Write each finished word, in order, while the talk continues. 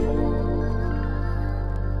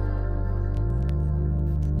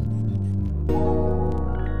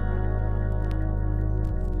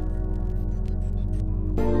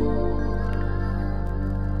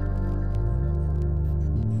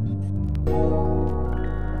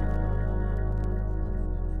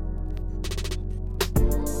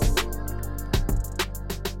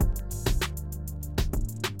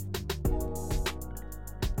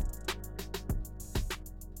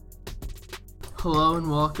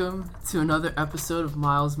welcome to another episode of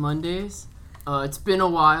Miles Mondays. It's been a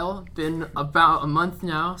while, been about a month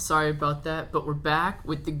now, sorry about that, but we're back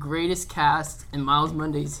with the greatest cast in Miles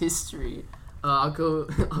Mondays history. I'll go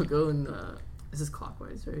in this is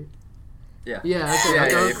clockwise, right? Yeah. Yeah, okay, I'll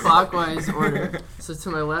go clockwise order. So to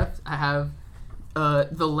my left, I have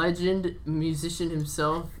the legend musician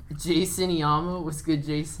himself, Jason Iyama. What's good,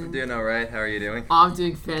 Jason? I'm doing alright. How are you doing? I'm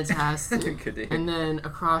doing fantastic. Good to hear. And then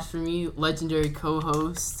across from me, legendary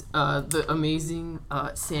co-host, the amazing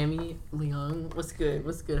Sammy Leung. What's good?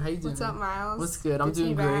 How you doing? What's up, Miles? What's good? I'm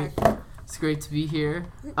doing great. Back. It's great to be here.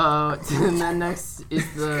 And then next is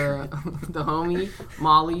the homie,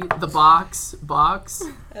 Molly, the box.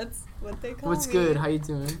 That's what they call What's me. good? How you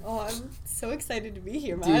doing? Oh, I'm so excited to be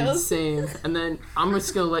here, Dude, Miles. same. And then I'm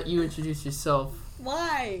just gonna let you introduce yourself.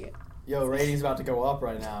 Why? Yo, rating's about to go up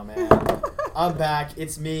right now, man. I'm back.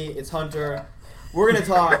 It's me. It's Hunter. We're going to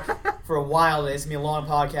talk for a while today. It's going to be a long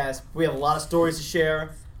podcast. We have a lot of stories to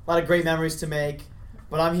share, a lot of great memories to make.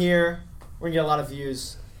 But I'm here. We're going to get a lot of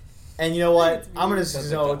views. And you know what? I'm going to,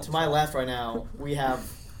 so to my left right now, we have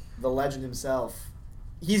the legend himself.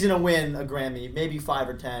 He's going to win a Grammy, maybe 5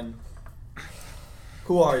 or 10.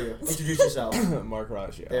 Who are you? Introduce yourself. Mark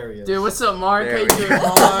Raggio. There he is. Dude, what's up, Mark? There How you we doing,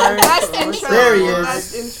 go. Mark? Best intro. There he is.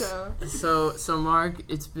 Best intro. So Mark,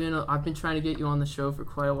 I've been trying to get you on the show for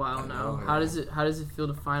quite a while now. know, How does it feel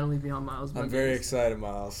to finally be on Miles I'm Mondays? very excited,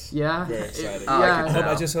 Miles. Yeah. Very excited. Oh, I Yeah. can tell.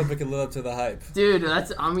 I just hope I can live up to the hype. Dude,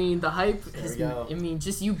 the hype There has we go.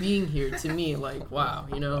 just you being here to me, like, wow,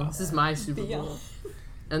 this is my Super Bowl.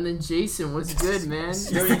 And then Jason, what's good, man?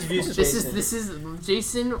 You already introduced Jason. This is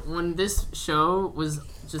Jason. When this show was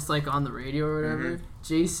just like on the radio or whatever,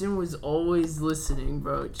 Jason was always listening,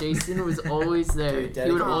 bro. Jason was always there. Dude, He would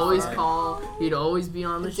dedicated always fan. call. He'd always be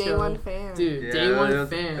on the Day show. one fan. Dude, Yeah, day one it was,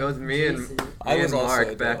 fan. It was me and Jason. I was also Mark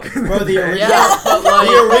a back. dog. Bro, the original. Yeah, but like,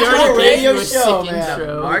 The original we already gave radio you a show, sick man.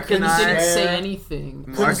 intro. Mark We and I- didn't say Swear. anything.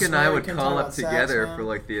 Mark and I swear, would couldn't call talk up about sex, together man. for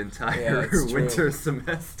like the Yeah, entire it's true. winter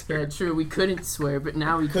semester. Yeah, true. We couldn't swear, but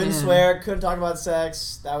now we Couldn't can. swear, couldn't talk about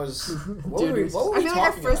sex. That was. What Dude, were we I feel like our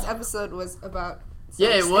talking first about? episode was about Yeah,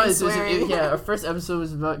 sex it and was. swearing. Our first episode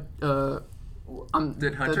was about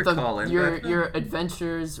Did Hunter call in your back then? your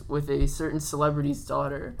adventures with a certain celebrity's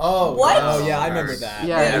daughter. Oh, What? wow. Oh yeah, I remember that.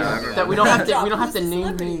 Yeah, Yeah, I remember that we don't have to Yeah. we don't have to Who's the name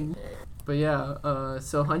celebrity? names. But yeah,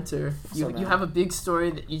 so Hunter, you So, man. have a big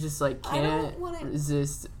story that you just like I don't can't wanna-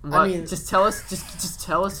 resist. I What? mean- just tell us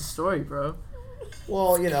the story, bro.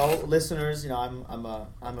 Well, listeners, I'm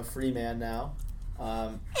a free man now.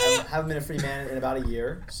 I haven't been a free man in about a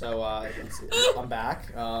year, so I'm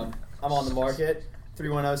back. I'm on the market.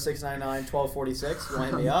 310-699-1246. You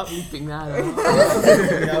want to hit me up? Beeping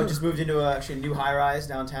that out. Just moved into actually a new high rise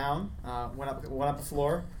downtown. Went up a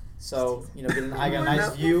floor. So I got a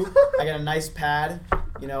nice view. I got a nice pad.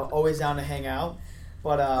 Always down to hang out.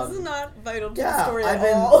 But This is not vital to the yeah, story at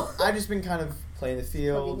all. I've just been kind of playing the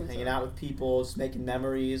field, hanging out with people, just making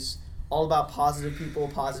memories. All about positive people,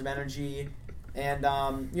 positive energy. And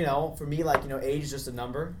for me, age is just a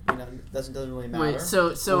number. Doesn't really matter. Wait, so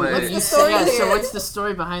Wait. what What's you the said- story yeah, so there? what's the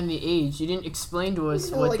story behind the age? You didn't explain to us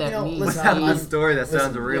what that means. listen, Tell I'm- a story that sounds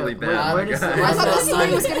listen, really yeah, bad. where does guys. the- I thought I'm the story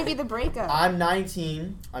not- was gonna be the breakup. I'm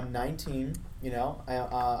 19. I'm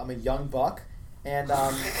a young buck. And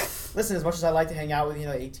listen, as much as I like to hang out with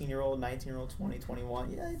 18-year-old, 19-year-old, 20,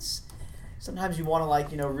 21, it's sometimes you want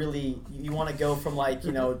to really you want to go from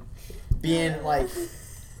being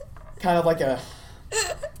kind of like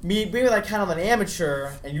being like kind of an amateur,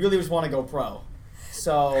 and you really just want to go pro.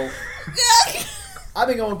 So I've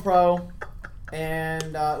been going pro,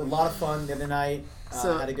 and a lot of fun the other night.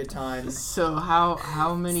 So- had a good time. So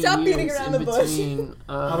how many Stop beating years around in the bush. between?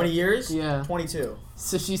 How many years? Yeah. 22.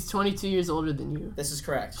 So she's 22 years older than you. This is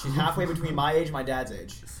correct. She's halfway between my age and my dad's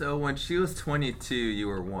age. So when she was 22, you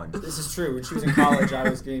were 1. This is true. When she was in college, I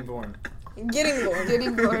was getting born. Getting born.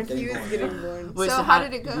 Getting born. He was born. getting born. Wait, So how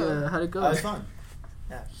did it go? Yeah, how'd it go? It was fun.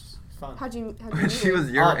 Yeah, it was fun. How'd you When meet she her? was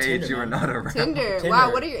your age, Tinder, you were man. not around. Tinder. Tinder.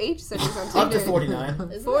 Wow, what are your age settings on Tinder? Up to 49.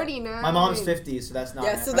 Isn't it? 49. My mom's 50, so that's not.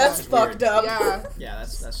 Yeah, so that's just fucked weird. up. Yeah, Yeah,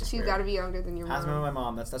 that's just she's weird. got to be younger than your Has to be mom. my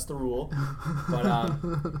mom. That's the rule. But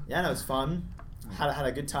yeah, no, it's fun. Had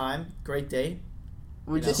a good time. Great date.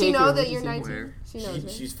 Would Does you she take know her? that Would you're you take 19? Where? She knows, right?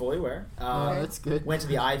 She's fully aware. Oh, Okay. that's good. Went to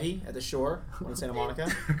the Ivy at the shore in Santa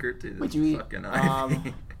Monica. Dude, What'd you eat? fucking I Ivy.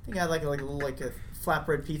 think I had like a little a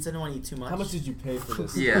flatbread pizza. I didn't want to eat too much. How much did you pay for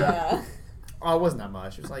this? Yeah. Oh, it wasn't that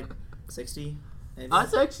much. It was like 60. Maybe.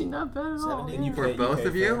 That's actually not bad at all. 70. And you For pay- both pay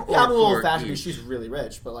of for you? it? Yeah, I'm a little Or old fashioned each? because she's really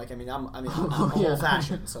rich, but I'm Oh, yeah. old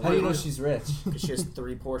fashioned. So How do you know she's rich? Because she has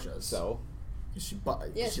 3 Porsches. So,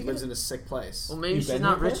 Yeah, She she lives could- in a sick place. Well, maybe You she's been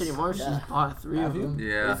not to rich this? anymore. Yeah. She's bought 3 Have of you? them. Where do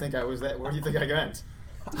Yeah. you think I was? Where do you think I went?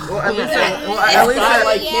 Well, at least, Yeah. well, at least, Guy I,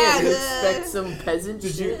 like Yeah, him, you the- expect some peasant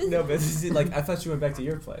Did shit? you? No, but is it like I thought you went back to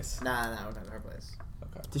your place. Nah, we're not at her place.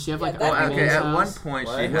 Okay. Does she have Yeah, like that- well, Iron okay. Man's At one house? point,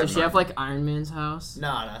 What? she had. Does she have money. like Iron Man's house?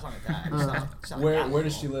 No, it's not like that. It's not like that Where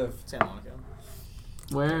does she level. live? Santa Monica.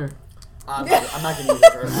 Where? I'm not gonna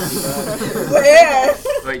use her. Where?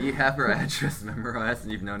 Wait, you have her address memorized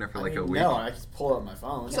and you've known her for like a week? No, I just pull it on my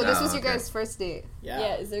phone. So Yeah. this was Oh, your okay. guys' first date. Yeah.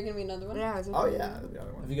 Yeah, is there gonna be another one? Yeah. is it- Oh yeah, the other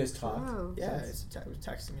Have one. you guys talked? Oh. Yeah, it was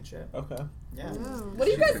texting and shit. Okay. Yeah. Oh. What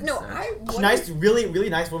do you She guys thinks know? that. She's What nice, is- really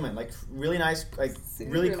nice woman. Like really nice, like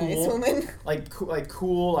super really nice cool, woman. like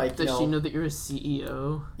cool, like Does you know. she know that you're a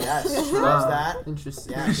CEO? Yes, she loves that.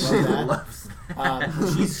 Interesting. Yeah, she loves that.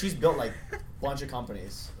 Loves She's built like a bunch of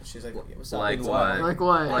companies. She's like, what's up? Like What's what? up? Like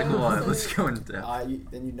what? Like Oh, what? so- Let's go in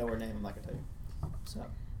depth. Then you know her name. I'm not gonna tell you. So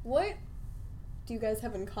What do you guys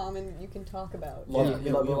have in common you can talk about? love, Yeah, we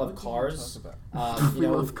yeah, love, what love do you cars. talk We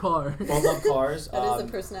love cars. both love cars. That is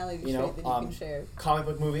a personality you know, trait that you can share. Comic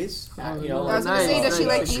book movies. Oh, You know, I was gonna say, does she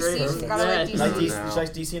like Nice, DC? nice. She's gotta like Yeah. like DC. DC, she likes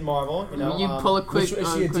DC and Marvel. You know, you pull a quick. Which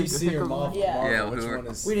is she a quick DC or hiccup. Marvel? Yeah. Marvel, Yeah, which who are- one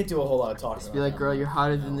is? we didn't do a whole lot of talking. Just about be like, that. girl, you're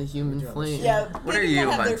hotter than No, the human we do flame. Yeah. What are people you, have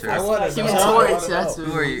their Hunter? first I wanna fight. Human know. Torch. I That's know.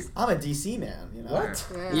 Who are you? I'm a DC man. You know. What?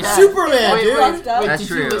 Yeah. Superman, Wait, dude. Fucked up. Wait, That's did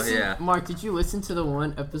true, you listen, yeah. Mark? Did you listen to the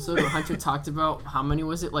one episode where Hunter talked about how many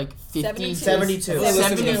was it? Like 50? 72. I only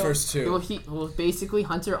listened to the 72. first two. Well, basically,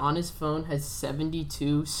 Hunter on his phone has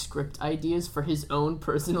 72 script ideas for his own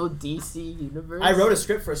personal DC universe. I wrote a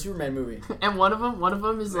script for a Superman movie. and one of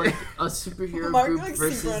them is like a superhero Mark group looks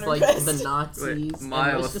versus super like unimpressed. the Nazis. Wait, and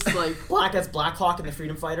Miles. it's just like That's Black Hawk and the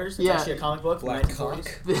Freedom Fighters. It's Yeah. actually a comic book from Black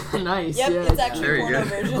 1940s. nice. Yep, yeah. it's actually Very porno good.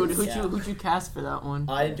 version. Who'd you cast for that one?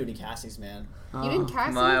 I didn't do any castings, man. You didn't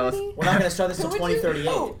cast Miles. anybody? We're not gonna start this Who until would you-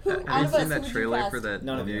 2038. who out Have you of us, seen who that would you trailer cast? for that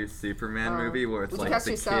None of new you. Superman Oh. movie where it's Would you like cast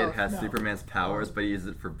the yourself? kid has No. Superman's powers but he uses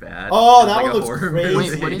it for bad? Oh, It's that like one a looks horror crazy. movie.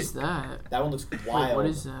 Wait, what is that? That one looks wild. What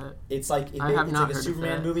is that? It's like I have it's not like a heard of Superman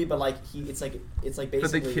that. movie, but like it's like But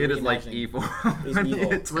basically. the kid is like reimagining. evil. He's when he evil.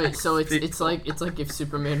 attacks Wait, so it's people. like if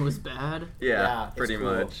Superman was bad. Yeah, it's pretty cool.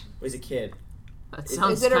 much. He's a kid. That Is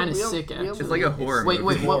sounds it a kind of real- sick, real actually. It's like a horror Wait,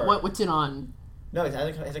 movie. what's it on? No,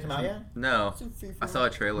 has it come out yet? No, It's a free I saw a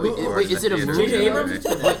trailer Wait, for wait, it. is it a in the movie? theater J.J. the other Abrams?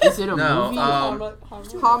 day. Wait, is it a No, movie? Hallmark?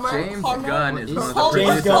 James Hallmark? Gunn is It's one of the called- James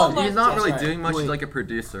producers. Gunn. He's not really That's right. doing much. Wait. He's like a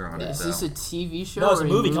producer on it. Is though. this a TV show? No, it's a or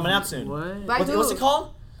movie coming out soon. What? By What's who? it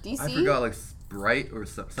called? DC? I forgot, like Sprite or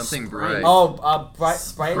something Sprite. bright. Oh,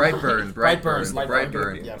 Brightburn.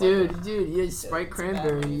 Brightburn. Yeah, Dude, yeah, Sprite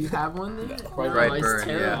Cranberry. You have one there? Brightburn, it's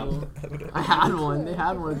yeah. terrible. I had one. They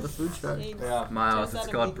had one at the food truck. Yeah. Miles, Turns it's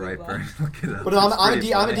out called I'm weekly Brightburn. Look it up. But I'm It's a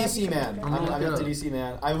pretty I'm a funny. DC man. I'm I'm gonna a look it DC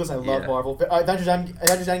man. I love Yeah. Marvel. Avengers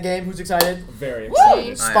Endgame. Who's excited? Very Woo!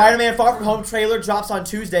 excited. Spider-Man: Far From Home trailer drops on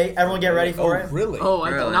Tuesday. Everyone get ready for it. Really? Oh, I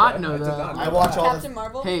did Really? not know I did that. not know I watch all the. Captain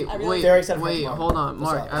Marvel? Hey, I really- wait, Very excited for wait, Marvel. hold on,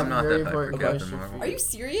 What's Mark. up? I have I'm a not very that hyped for important Captain question. Marvel. Are you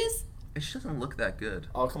serious? It just doesn't look that good.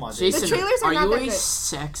 Oh come on, dude. Jason, trailers are are not you that a good.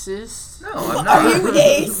 sexist? No, I'm Are not. you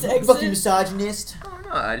gay, Fucking sexist? misogynist. I don't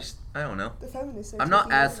know. I don't know. The feminists are I'm not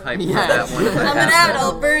taking as over. hyped Yeah. for that one. as I I'm an have been.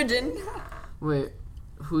 adult virgin. Wait,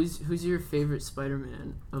 who's your favorite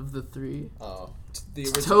Spider-Man of the three? Oh, The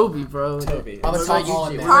It's original. Toby, bro. Toby. I'm a What Tom about you,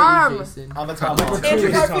 Holland Jay? man. What about you, Tom. Jason? I'm a Tom Tom Holland.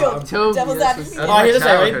 Andrew Tom. Garfield. Toby, Devil's that's advocate. That's Oh, my here's the thing,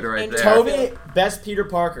 childhood right? right Andrew there. Toby, best Peter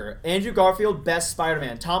Parker. Andrew Garfield, best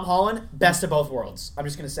Spider-Man. Tom Holland, best of both worlds. I'm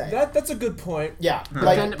just gonna say. That's a good point. Yeah, But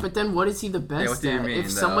like But then what is he the best what do you at? mean, if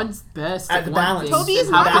though? someone's best At at the one balance. thing, Toby then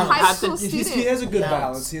is how not a come- high how school come- student. He has a good Balance.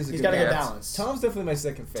 balance. He has a He's good got a good balance. balance. Tom's definitely my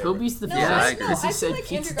second favorite. Toby's the No, Yeah, I best agree. because I he feel said like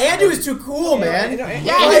pizza. Andrew Andrew is too cool, man. Yeah,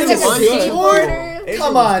 Andrew's he's a a skateboard. skateboarder.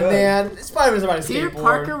 Come on, man. Spider-Man's about a Peter skateboard.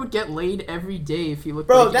 Parker would get laid every day if he looked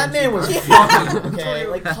Bro, like that man Andrew was Garfield. fucking okay.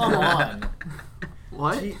 Like, come on.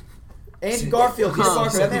 What? Gee, Andrew Garfield, Peter Oh.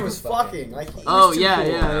 Parker, that man was fucking. Like, he was Oh too yeah, cool.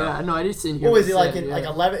 yeah. No, I didn't see. What was he like in like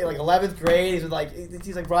 11th grade?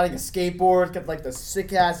 He's like riding a skateboard, got like the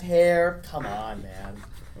sick ass hair. Come on, man.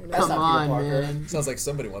 That's Come not on, Peter Parker. man. Sounds like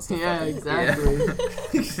somebody wants to Yeah, fuck me.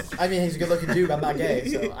 exactly. I mean, he's a good looking dude. I'm not gay,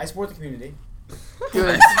 so I support the community.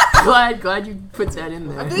 Good. glad you put that in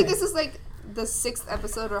I there. feel like this is like the 6th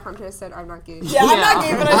episode where Hunter said, I'm not gay. Yeah, I'm not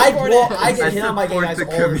gay, but I support it. I get hit on by gay support guys the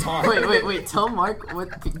all the time. Wait. Tell Mark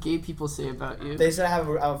what gay people say about you. They said I have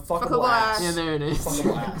a fuckable Fuckable ass. ass. Yeah, there it is.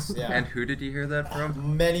 Fuckable ass, yeah. And who did you hear that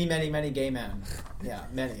from? Many gay men. Yeah,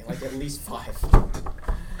 many. Like at least 5.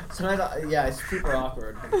 Sometimes, yeah, it's super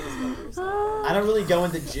awkward. I don't really go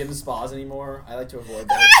into gym spas anymore. I like to avoid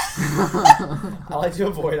those. I like to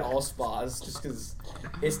avoid all spas just because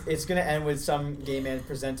it's gonna end with some gay man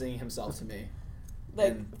presenting himself to me.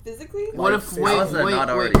 Like And- physically? What if Like, wait how does that wait not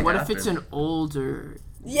wait? already What if it's happen? an older?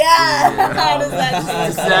 Yeah. How does that Does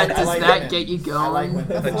change? that I does like that women. get you going? I like women.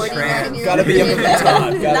 The 49 trans. year Gotta be old younger man. than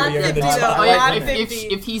Todd. Gotta Not be younger than 50 Todd. though. Oh yeah, like if, women.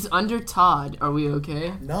 if he's under Todd, are we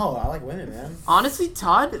okay? No, I like women, man. Honestly,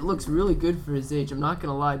 Todd looks really good for his age. I'm not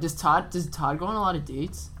gonna lie. Does Todd go on a lot of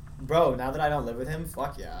dates? Bro, now that I don't live with him,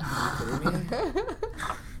 fuck yeah. Are you kidding me?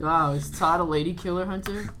 Wow, is Todd a lady killer,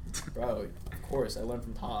 Hunter? Bro, of course, I learned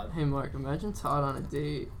from Todd. Hey Mark, imagine Todd on a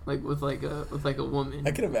date like with like a woman.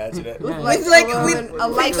 I can imagine it. Yeah. With like a with woman, a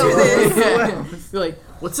like picture a this. Yeah. You're like,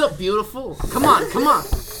 what's up, beautiful? Come on.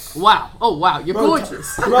 Wow. Oh wow, you're Bro,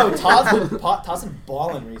 gorgeous. Bro, Todd's been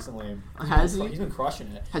balling recently. Has he? He's been crushing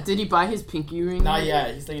it. Did he buy his pinky ring? Not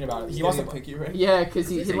yet. He's thinking about it. He wants to. pinky ring. Yeah, because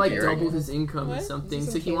he like Pinky ring. doubled his income or What? something, Is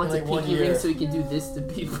so this he okay? wants a Like 1 pinky ring year. so he can do this to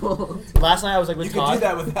people. Last night I was like with You could Todd. do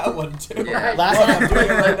that with that one too. Yeah. Last Look, night- I'm doing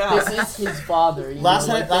it right now. This is his father. You Last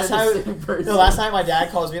know, night, like, they're the same person. no, last night my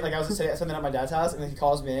dad calls me. Like I was sitting something at my dad's house, and then he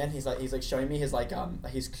calls me in. He's like showing me his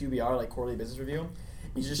his QBR, like quarterly business review.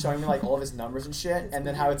 He's just showing me like all of his numbers and shit, and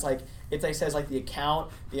then how it's like says like the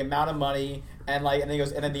account, the amount of money, and then he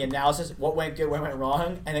goes, and then the analysis, what went good, what went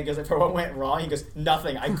wrong, and it goes for what went wrong, he goes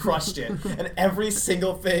nothing, I crushed it, and every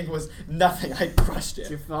single thing was nothing, I crushed It's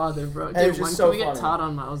your it. father, bro. Hey, Dude, it's just when so can we get funny. Todd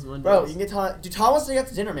on Miles Mondays? Bro, you can get Todd. Dude, Todd wants to get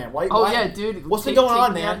to dinner, man. Why? Oh why- yeah, dude. What's been take- going on,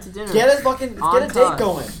 take me man? out to dinner. Get a fucking On get a date Todd.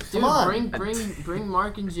 going. Dude, Come on. bring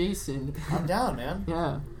Mark and Jason. I'm down, man.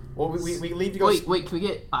 Yeah. Well, we leave to go. Wait, can we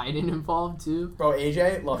get Aiden involved too? Bro,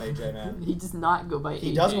 AJ, love AJ, man. He does not go by AJ.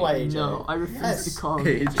 He does go by AJ. No, I refuse Yes. to call him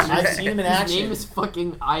AJ. AJ. I've seen him in action. His name is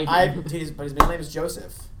fucking Aiden. But his middle name is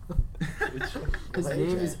Joseph. His AJ.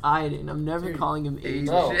 name is Aiden. I'm never Dude, calling him AJ.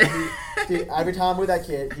 Bro, dude, every time I'm with that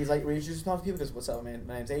kid, he's like, we used to talk to people, because what's up, man?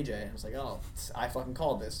 My name's AJ. And I was like, oh, I fucking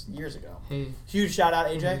called this years ago. Hey, Huge shout out,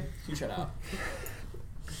 AJ. Huge shout out.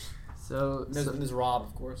 so There's Rob,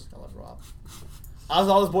 of course. I love Rob. I was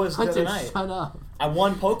with all those boys the Hunter, other night. shut up. I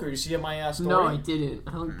won poker. You see in my story? No, I didn't.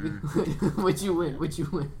 I don't. What'd you win?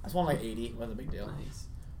 I won like 80. Wasn't a big deal. Nice.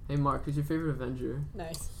 Hey Mark, who's your favorite Avenger?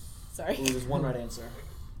 Nice. Sorry. Ooh, there's one right answer.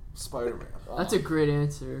 Spider-Man. That's a great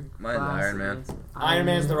answer. Mine's Classic Iron Man. answer. Iron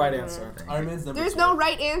Man's the right answer. Iron Man's number There's 2. no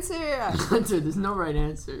right answer. Hunter, there's no right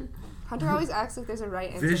answer. Hunter always acts like there's a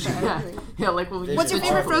right answer Vision. for Yeah, everything. yeah, like what we. What's your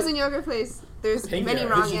Vision. favorite Oh. frozen yogurt place? There's Pink many Bear.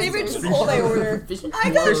 wrong Vision. Favorite answers. Chipotle order. Vision. I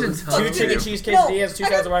got Vision's Two Hunter. chicken cheese No, quesadillas, 2 I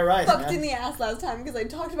sides of white rice, fucked man. in the ass last time because I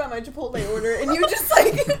talked about my Chipotle order and you just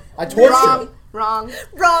like I tortured Wrong. you. Wrong.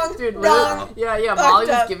 wrong, Dude, wrong. Yeah, Fucked Molly was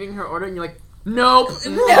up. giving her order, and you're like, nope.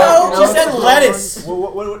 No. She said lettuce.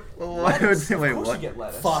 What? Well, why would Of wait? course What? you get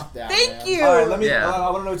lettuce. Fuck that. Thank man. you. All right, let me. Yeah. I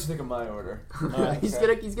want to know what you think of my order. Alright, He's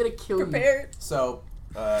okay. gonna kill you. Prepared. So,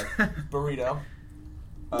 burrito.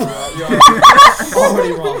 You're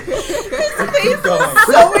already wrong. Keep going.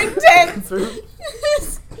 So intense.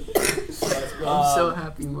 I'm so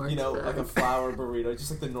happy, Mark. You know, like a flour burrito,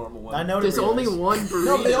 just like the normal one. I know. There's what it only is. one burrito.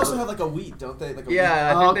 No, but they also have like a wheat, don't they? Like a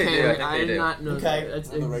Yeah, Oh, I think they okay, do. I think I they did do. not know Okay. that. That's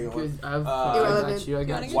The regular good. one. I got Irrelevant. you. I You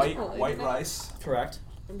got wanna you. get white Chipotle, white okay. rice, Correct.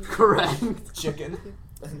 Correct. chicken.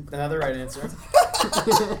 Another right answer.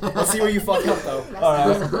 Let's see where you fuck up though. All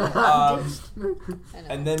right. I know.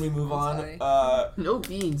 And then we move I'm on. sorry. No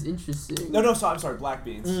beans. Interesting. No, I'm sorry, black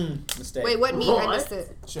beans, Mistake. Wait, what meat? I What? missed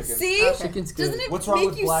it. chicken. See? Okay. Chicken's good. Doesn't it What's wrong make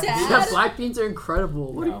with you black beans? Yeah, sad? black beans are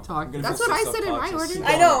incredible. What are No. you talking I'm about? gonna That's what feel I said in my subconscious. order.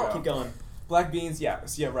 I know. Keep going. Black beans, yeah,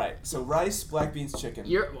 right. So rice, black beans, chicken.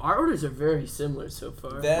 Our orders are very similar so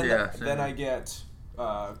far. Then Yeah, then same. I get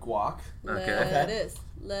guac, Okay. Lettuce.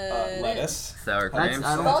 lettuce, Sour That's cream.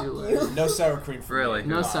 I Fuck don't do you. it. no sour cream for Really? me.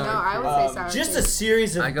 No No, sour. No, I would Um, say sour Just cream. a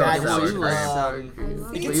series of I go bad with Oh, sour you decisions. like cream. sour I cream.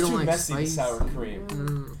 love It But gets you don't too like messy with spice? sour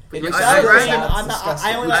cream. But It's I'd Sour rather- cream,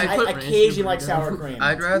 I only like. I put I ranch occasionally in like it. sour cream.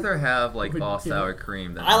 I'd rather have like Would all you- sour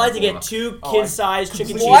cream than I like to guac. get 2 Oh, kid-sized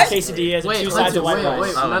chicken cheese What? quesadillas and Wait, 2 sides Hunter, of white wait, rice.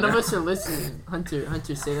 wait. Oh, None of no. us are listening. Hunter,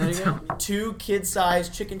 say that again. 2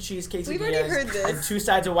 kid-sized chicken cheese We've already heard quesadillas this. and 2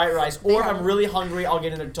 sides of white rice. Or if I'm really hungry, I'll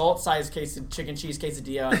get an adult-sized chicken cheese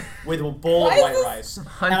quesadilla with a bowl Why of is white this- rice.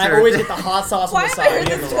 Hunter, And I always get the hot sauce on Why the have I side. heard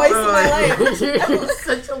Yeah, this the twice rice. in my life? You're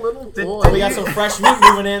such a little boy. And we got some fresh meat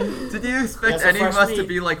moving in. Did you expect That's a any of fresh us to meat.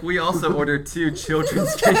 be like, we also ordered 2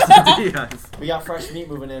 children's quesadillas? We got fresh meat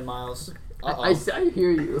moving in, Miles. I hear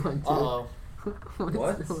you, Hunter. Uh-oh.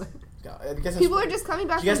 What? I guess People are just coming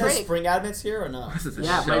back Do you guys from have break. Spring Admits here or no? This is a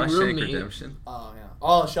Yeah, my Shawshank roommate. Redemption. Oh, yeah.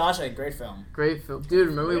 Oh, Shawshank, great film. Great film, dude.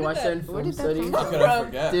 Remember we Where did watched that in where film did that study? come How from? could I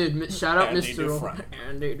forget? Dude, shout out Andy Mr. Dufresne.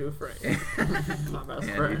 Andy Dufresne. My best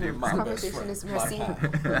Andy friend. Dufresne. My best Conversation friend. is My messy.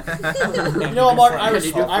 pal. You know what, Mark? I, Andy I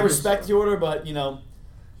Dufresne. respect the order, but, you know,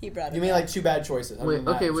 He brought it. You mean up. like two bad choices? I Wait, mean,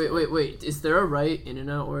 okay, that- wait. Is there a right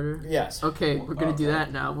In-N-Out order? Yes. Okay, we're gonna do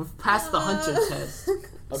that now. We've passed the hunter test.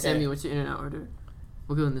 Okay. Sammy, what's your In-N-Out order?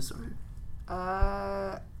 We'll go in this order.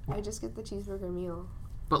 I just get the cheeseburger meal.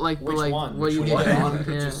 But like, Which one? what Which you one? get? One.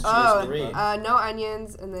 Yeah. Just Oh, three. no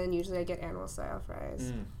onions, and then usually I get animal style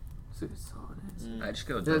fries. Mm. So solid. Mm. I just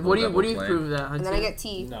go. What double, do you double prove plain. that, Hunter? And then I get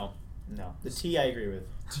tea. No. The tea I agree with.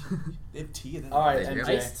 They have tea in it. All right, There you MJ.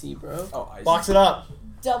 go. iced tea, bro. Oh, ice. Box it up.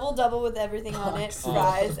 Double with everything on it, Box.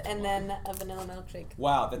 fries, and then a vanilla milkshake.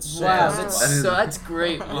 Wow, that's so Wow, Wow. that's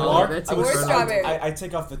great. Mark, Wow, that's I Or was- incredible. strawberry. I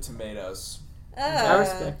take off the tomatoes. I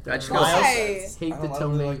respect that. I just go- Miles? Why? Hate the I don't really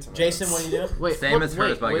tomato. like tomatoes. Jason, what do you do? Wait, Same what- as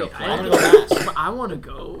hers, but I go wait, plain. I'm I, gonna go last. but I want to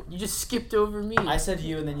go. You just skipped over me I said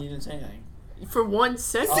you, and then you didn't say anything. for 1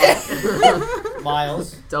 second.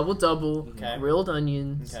 Miles. Double, Okay. grilled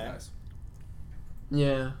onions. Okay. Nice.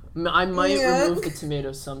 Yeah, I might Yeah. remove the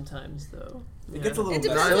tomatoes sometimes though. It gets a little It messy.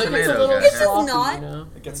 I depends. feel like it's a Tomatoes, little yeah. It does sloppy, not. you know?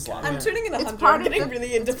 It gets sloppy. I'm turning into It's Hunter. part I'm of getting the- really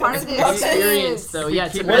it's part of independent. the about it. Experience though, yeah.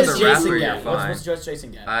 Keep What it does the Jason wrapper, get? you're What's fine.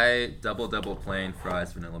 Jason get? I double plain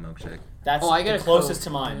fries vanilla milkshake. That's I get the a closest Coke. to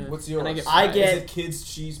mine. Yeah. What's And yours? I get I fries. get- Is it kids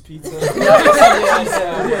cheese pizza?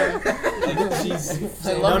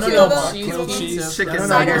 I love no, grilled no. cheese Grilled pizza. cheese, chicken No, no,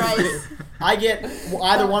 Cider nuggets. rice. I get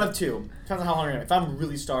either one of two. Depends on how hungry I am. If I'm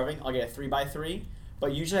really starving, I'll get a 3x3.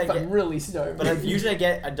 But usually I If I'm get. really starving. But usually I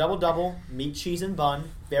get a double, meat, cheese, and bun.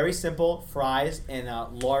 Very simple, fries, and a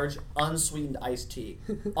large unsweetened iced tea.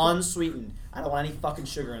 Unsweetened. I don't want any fucking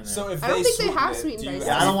sugar in there. So if I don't they think they sweeten have it, sweetened do you iced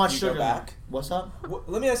yeah, I don't want do you go sugar in there. back? What's up?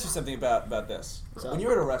 Let me ask you something about this. So- When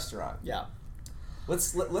you're at a restaurant, Yeah.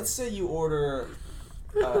 let's say you order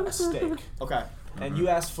a steak Okay. and you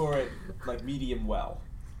ask for it like medium well,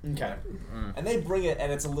 Okay. and they bring it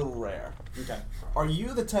and it's a little rare. Okay. Are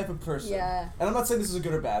you the type of person? Yeah. And I'm not saying this is a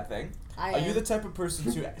good or bad thing. I Are you am. the type of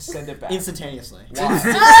person to send it back? Instantaneously. Why?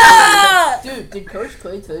 Ah! Dude, did Coach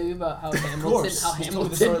Clay tell you about how Hamilton? course. How He's told me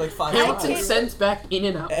the story like 5 Hamilton times. sends back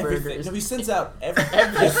In-N-Out Everything. burgers. No, he sends out everything.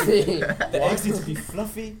 Everything. The eggs need to be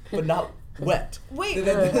fluffy but not wet. Wait,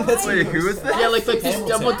 That's Wait, who is that? Yeah, like this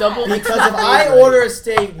Hamilton. double. Because if I order a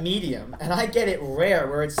steak medium and I get it rare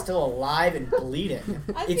where it's still alive and bleeding,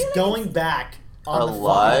 I it's feel like going back on the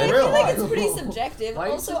Alive? fucking I grill. feel like it's pretty subjective. Why are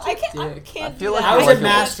you Also, such a I can't dick? I do feel that. like I was Like at it.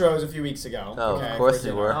 Mastro's a few weeks ago. Oh, okay, of course for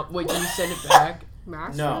you dinner. were. Wait, did you send it back?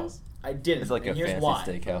 Masters? No, I didn't. It's like a and here's fancy why.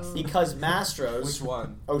 steakhouse. Because Mastro's, Which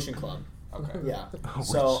one? Ocean Club. Okay. Yeah. Which-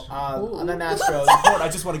 So I'm at Mastro's. I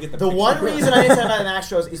just want to get the The picture. one reason I didn't send it at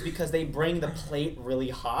Mastro's is because they bring the plate really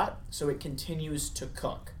hot, so it continues to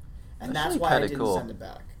cook, and That's that's actually why I kinda didn't cool. send it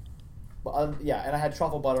back. But yeah, and I had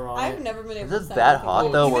truffle butter on I've it. never been able Is to it send that anything hot,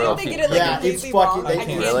 back. though, Even where if they okay. get it like Yeah, it's completely fucking. wrong, They I can't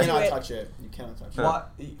you do cannot it. touch it. You cannot touch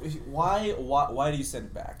it. Why do you send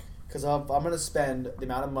it back? Because if I'm gonna spend the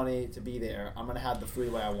amount of money to be there, I'm gonna have the food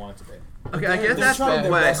the way I want it to be. Okay, I guess They're that's trying the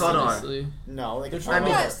their way. best, Hold on. Honestly. No, like They're it's trying I mean-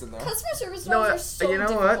 their Yeah, best in there. customer service No, roles are so you know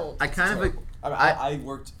difficult. what? I kind of. I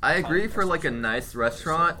worked. I agree for like a nice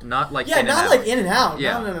restaurant, not like yeah, In-N-Out. not like In and Out.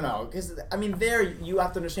 Yeah. No. Because I mean, there you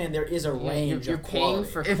have to understand there is a Yeah, range you're of paying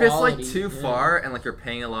quality. for If it's like quality, too yeah. far and like you're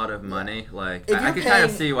paying a lot of money, like If I you're can kind of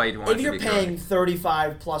paying- see why you'd want If it to you're be paying good.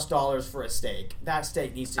 $35+ for a steak, that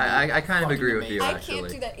steak needs to be. I kind of fucking agree with you. amazing. I can't actually.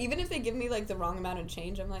 do that. Even if they give me like the wrong amount of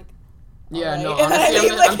change, I'm like, Yeah, alright. no, And then I honestly,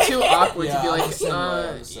 leave, I'm like, too I can't- awkward to Yeah, be I'm like, the same way,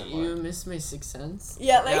 I'm the same you way. missed my 6 cents.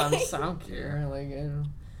 Yeah, like- I don't care. Like, I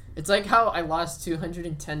don't. It's like how I lost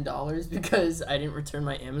 $210 because I didn't return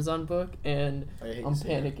my Amazon book, and I hate I'm to see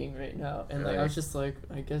that. panicking right now. And like I Really? was just like,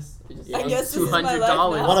 I guess I lost guess this is my life $200. now.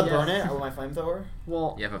 Want to yeah. burn it with my flamethrower?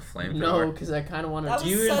 Well, You have a flamethrower. no, because I kind of want That to.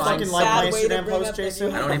 Do was you such a fucking like sad my way to Instagram bring post, up that Jason?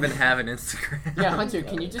 you I don't even have an Instagram. Yeah, Hunter,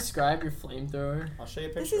 can you describe your flamethrower? I'll show you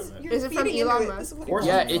a This picture is of it. you're Is it from feeding into Elon it. Musk? This is what Of course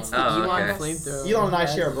Yeah, it's it's the Oh, Elon okay. flamethrower. Elon and I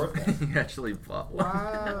Yes. share a birthday. You actually bought one.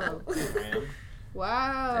 Wow. Man.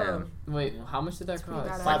 Wow. Damn. Wait, how much did that That's pretty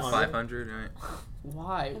cost? badass. Like 500. 500, right?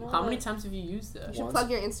 Why? I don't How many know. times have you used that? You should Once.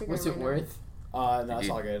 plug your Instagram. What's it right now. worth? No, Did it's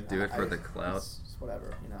you all good. do it for the clout? It's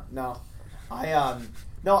whatever, you know. No, I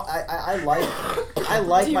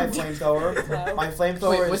like my flamethrower. Clout? My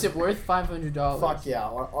flamethrower. Wait, was is, it worth $500? Fuck yeah.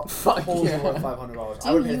 Fuck Totally yeah. worth $500. Do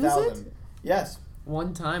I would you pay use $1,000. Yes,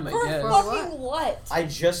 One time, I For guess. fucking what? I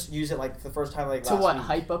just used it like the first time like To last what? week.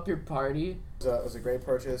 Hype up your party? It was a great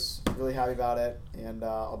purchase. Really happy about it, and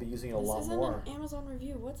I'll be using it a This lot isn't more. an Amazon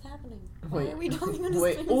review. What's happening? Why Wait. are we talking about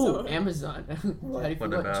Wait. this Ooh, flamethrower? Amazon. How do you What feel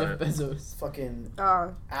about about Jeff it? Bezos? Fucking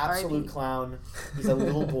Oh, absolute R.I.P. clown. He's a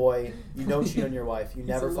little boy. You don't cheat on your wife. You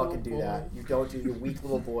never a little fucking do boy. that. You don't do. You're a weak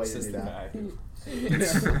little boy to Says do the that. guy. Dude,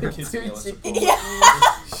 feelings.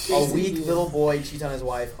 she- A weak little boy cheats on his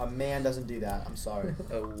wife. A man doesn't do that. I'm sorry.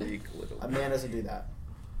 A weak little. A man doesn't do that.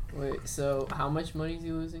 Wait, so how much money is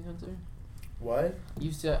he losing, Hunter? What?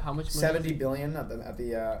 You said how much money? 70 billion at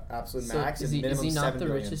the absolute So max. is and he minimum not 7 the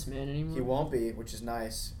billion. richest man anymore? He won't be, which is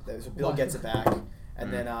nice. So Bill Why? gets it back,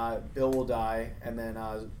 and then Bill will die, and then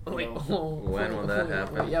you Wait, know, When will that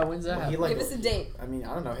happen? Yeah, when's that Well, he, happen? like- Give us a date. I mean,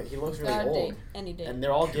 I don't know. He looks really God, old, date. Any date. and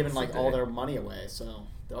they're all giving like all Today. their money away. So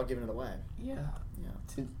they're all giving it away. Yeah,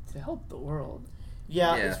 Yeah. to help the world.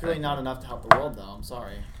 Yeah, Yeah, it's really thank not you. enough to help the world, though. I'm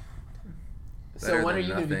sorry. So Better when are than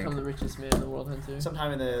you going to nothing. become the richest man in the world, Hunter?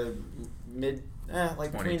 Sometime in the mid,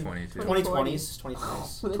 like between 2022. 2020s,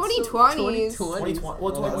 2020s. That's 2020s. 2020.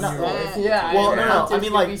 Well, Well, not, yeah. well, Yeah. well, I- no, Hunter's I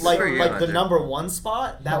mean gonna like be like screwed. like the Hunter. number one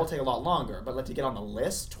spot that will take a lot longer, but like to get on the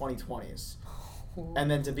list, 2020s, and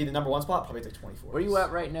then to be the number one spot probably take 24. Where are you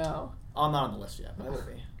at right now? I'm not on the list yet, but I will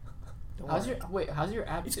be. Don't worry. How's your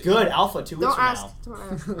app? It's doing? good. Alpha 2 weeks Don't from ask. now.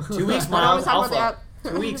 Don't ask. 2 weeks, I don't Miles. wanna talk about Alpha. the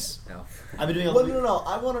 2 weeks. No. I've been doing a Well, no.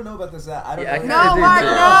 I want to know about this. I don't Yeah, I know. kinda No, did Mark, too.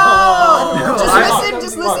 no!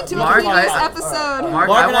 Just Mark- listen to Mark, a previous I- episode. Mark, Mark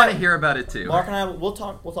I and want I- to hear about it too. Mark and I, we'll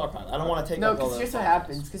talk about it. I don't want to take No, up all because the here's what podcast.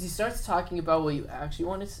 happens. Because he starts talking about what you actually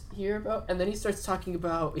want to hear about, and then he starts talking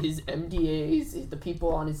about his MDAs, the people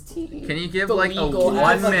on his team. Can you give the like a legal 1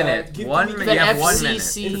 aspect, minute? give 1 me minute. the You have 1 minute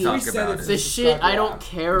FCC, to In talk 3 about sentences. it. the shit I don't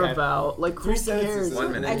Describe care Okay. about. Like, who 3 cares? sentences.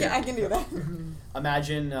 1 minute. I can do that.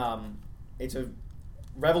 Imagine it's a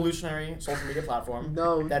revolutionary social media platform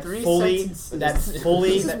No, that 3 fully sentences. This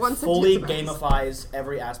is one fully sentence. gamifies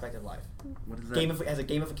every aspect of life. What is that? Has a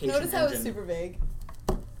gamification Notice how it's engine. super vague.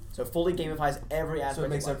 So fully gamifies every aspect So it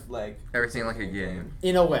makes of it life. like Everything like a game.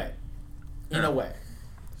 In a way. In Huh. a way.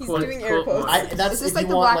 He's Quote- doing air quote quotes. marks. That's Is this if like you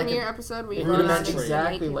the want Black like Mirror a, episode where you rudimentary. go around That's and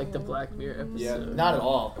exactly make like it- the Black Mirror episode. Yeah. not at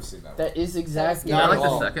all. I've seen that. That is exactly. Yeah, Not I like at the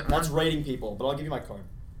all. second That's one. rating people, but I'll give you my card.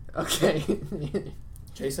 Okay.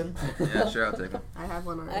 Jason? Yeah, sure, I'll take one. I have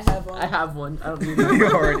one I already. have one. I have one. I don't need You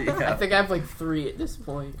one. already I have. think I have like 3 at this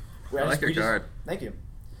point. Wait, I like your card. Thank you.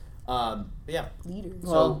 But yeah. Leaders.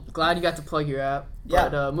 Well, glad you got to plug your app. Yeah.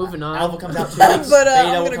 But moving on. Alpha comes out 2 weeks. But, Beta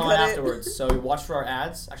I'm will gonna come cut out it. afterwards. So watch for our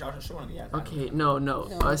ads. Actually, I'll show one of the ads. Okay, no. No.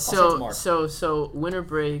 I'll So send Mark. so winter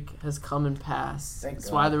break has come and passed. Thank That's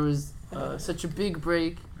God. why there was such a big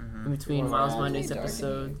break Mhm. in between One of our Miles ads. Monday's Dark.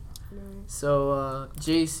 episode. No. So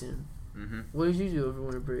Jason, Mhm. what did you do over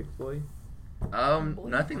winter break, boy?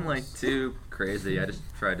 Nothing like too crazy. I just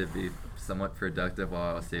tried to be somewhat productive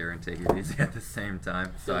while I was here and take it easy at the same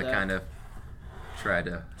time. So Feel I that. kind of tried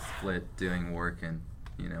to split doing work and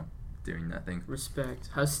doing nothing. Respect.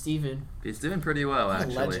 How's Steven? He's doing pretty well He's a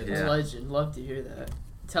actually. legend. A Yeah. legend. Love to hear that.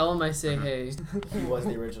 Tell him I say hey. He was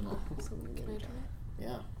the original.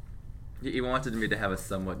 Yeah. He wanted me to have a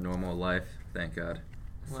somewhat normal life. Thank God.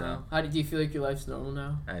 Wow. So How do you feel like your life's normal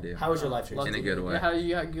now? I do. How was your life, Love Jason? In a to good hear- way. Yeah, how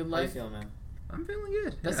you got a good How you life? feeling, man? I'm feeling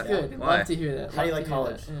good. That's Yeah. good. Why? Love to hear that. How do you Love like to hear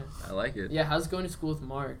college? that, Yeah. I like it. Yeah, how's going to school with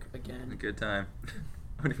Mark A again? good time.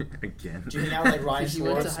 What do you mean again? Do you hang out with like Ryan 'Cause you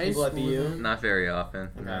went to Schwartz, high people at school BU? with him. Not very often.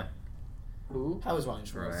 Okay. No. Who? How was Ryan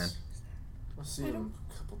Schwartz? Ryan. I've seen him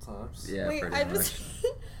a couple times. Yeah, Wait, pretty I much. just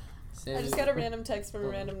Sam I just got a random text from a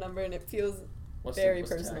random number and it feels What's very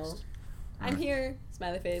what's the personal. text? I'm here,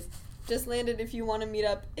 smiley face. Just landed if you want to meet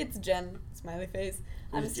up. It's Jen, smiley face.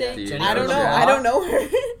 I'm Who's staying. Jen? Do you I don't know know. Jen? I don't know her.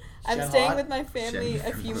 I'm Jen staying hot? with my family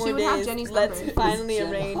Jen. a few She more would have days. Jenny's Let's number. finally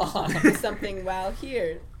Jen arrange hot. something while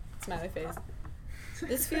here. Smiley face.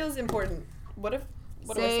 This feels important. What if?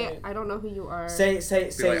 What do I Say, say? I don't know who you are. Say,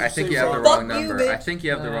 Be like, I think say you have the wrong. wrong Fuck you, number. I bitch. think you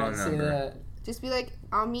have the wrong Say number. that. Just be like,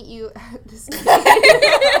 I'll meet you at this.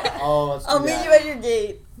 Oh, let's do I'll meet that. you at your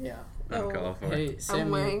gate. Yeah. No. Uncalled for. Hey, Sammy, I'm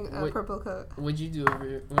wearing a what, purple coat. what'd you do over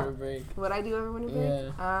your winter break? What I do over winter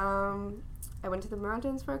break? I went to the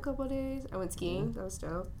mountains for a couple of days. I went skiing. That was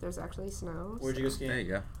dope. There's actually snow. Where'd you go There skiing?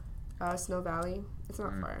 you go. Snow Valley. It's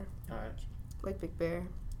not Mm. far. All right. Like Big Bear.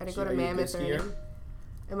 I didn't So go to are you a good Mammoth or skier? anything.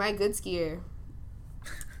 Am I a good skier?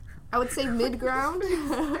 I would say mid ground.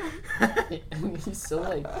 He's so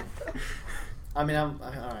like. I mean, all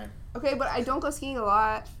right. Okay, but I don't go skiing a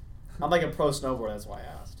lot. I'm like a pro snowboarder. That's why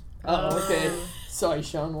I asked. Oh, okay. Sorry,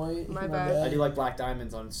 Sean White. My bad. I do like black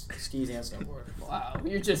diamonds on skis and snowboard. Wow,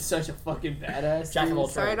 you're just such a fucking badass. Jack of all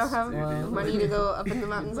dude. Sorry, I don't have Wow. money to go up in the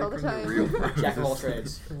mountains all the Like real time. pro. Jack of all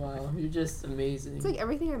trades. Wow, you're just amazing. It's like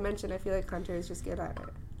everything I mentioned. I feel like Hunter is just good at it.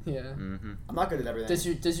 Yeah. Mm-hmm. I'm not good at everything.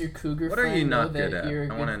 Does your cougar What are friend you know not that good at? you're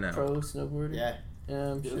a I wanna good know. pro snowboarder? Yeah.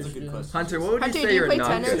 Yeah, I'm Yeah, sure that's a she good does. question. Hunter, what would Hunter, you do say you you're play not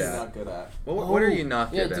tennis? good He's at? not good at. What are you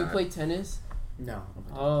not Yeah, good do you at? play tennis? No.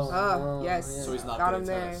 Oh, yes. Yeah. So he's not Got good him at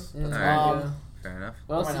there. tennis. Yeah, Alright. there you go. Fair enough.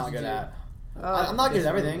 What What else am I not did you good do? at? Oh, I'm not good at Yes,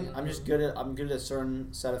 everything. really. I'm just good at. I'm good at a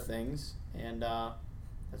certain set of things, and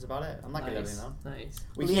that's about it. I'm not good at Nice. everything though. Nice.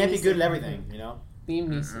 We Liam can't be good at Neeson. everything, you know. Liam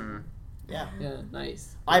Neeson. Mm-mm. Yeah. Yeah,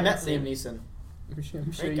 nice. I met Same. Liam Neeson. I'm sure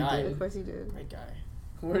Great you guy. Of did. course he did. Great guy.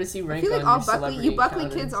 Where does he I rank feel like on all your Buckley celebrity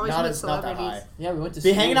kids encounters? always Not meet as not that celebrities. high. Yeah, we went to Be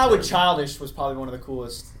school hanging out with together. Childish was probably one of the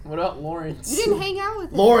coolest. What about Lawrence? You didn't hang out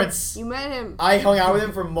with him. Lawrence. You met him. I hung out with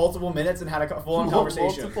him for multiple minutes and had a full-on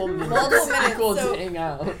conversation. Multiple minutes. Multiple minutes, Equals so- hang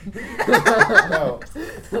out. No,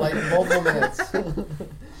 like multiple minutes.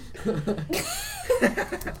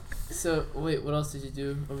 So wait, what else did you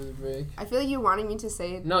do over the break? I feel like you wanted me to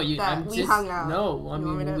say No, you. that I'm we just, hung out. No, I You want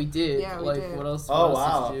mean me to- we did. Yeah, we like did. what else? Oh, what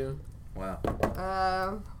else wow. did you do?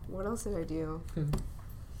 Wow. What else did I do?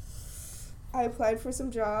 I applied for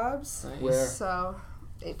some jobs. Nice. Where? So,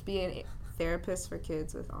 it'd be a therapist for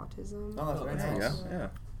kids with autism. Oh, that's very There you nice. go. Yeah.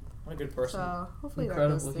 What a good person. So, hopefully that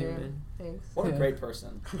Incredible goes through. human. Thanks. What a Yeah. great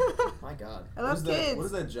person. My God. I love What kids.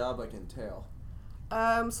 does that job like entail?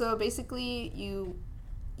 So basically, you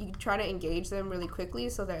try to engage them really quickly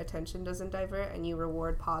so their attention doesn't divert, and you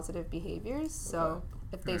reward positive behaviors. So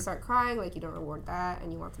if they start crying, like, you don't reward that,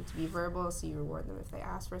 and you want them to be verbal, so you reward them if they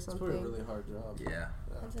ask for It's probably a something. really hard job. Yeah.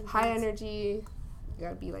 High energy, you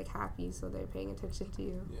gotta be like happy so they're paying attention to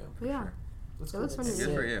you. Yeah. But yeah, That's it looks fun to Good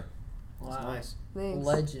me. for you. That's Wow. nice. Thanks.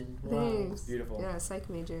 Legend. Wow. Thanks. It's beautiful. Yeah, psych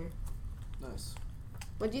major. Nice.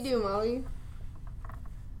 What'd you do, Molly?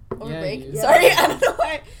 Over Yeah, break? you- Sorry, I don't know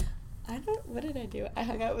why. What did I do? I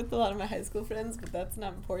hung out with a lot of my high school friends, but that's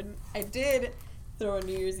not important. I did throw a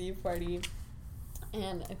New Year's Eve party,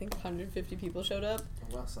 and I think 150 people showed up.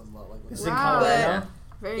 Oh, wow, sounds a lot like what This I is in Wow. Colorado.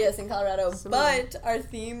 Very Yes, in Colorado. Similar. But our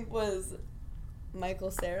theme was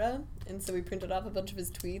Michael Cera, and so we printed off a bunch of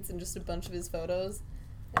his tweets and just a bunch of his photos.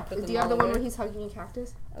 And put them Do you have the all one over. where he's hugging a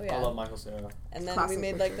cactus? Oh I yeah. love Michael Cera. And then Classic we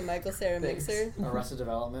made like the Michael Cera Thanks. mixer. Arrested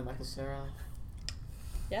Development, Michael Cera.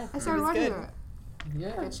 Yeah. I it started was watching good. that.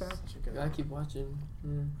 Yeah. Good show. Such a good Gotta keep watching.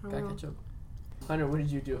 Gotta Oh. catch up. Hunter, what did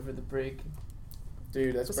you do over the break?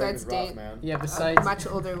 Dude, this break was Besides rough, date. man. Yeah, A besides. much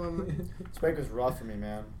older woman. This break was rough for me,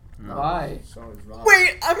 man. Why? So it was rough.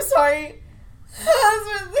 Wait, I'm sorry. That's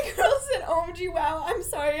what the girl said. OMG, wow. I'm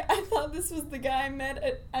sorry. I thought this was the guy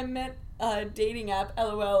I met a dating app.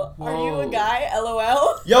 LOL. Are you a Whoa. guy?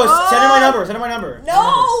 LOL. Yo, send her my number. Send her my number. No.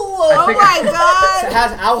 Oh think- my So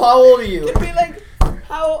god! how old are you? Could be like,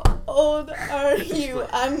 how old are you?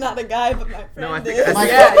 I'm not a guy, but my friend No, I think is. I My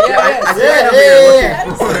think- Yeah, God. yeah, I think yeah, I know who yeah, you're yeah,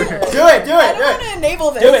 looking for. Do it, do I it, don't do want it. to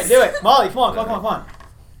enable this. Do it, do it. Molly, come on, come on.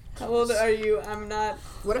 How old are you? I'm not.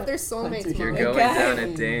 What if they're soulmates, You're Molly? going Okay. down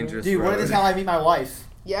a dangerous Dude, road. what is how I meet my wife?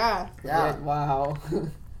 Yeah. Yeah. Wow.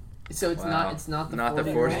 So it's Wow. not the Not the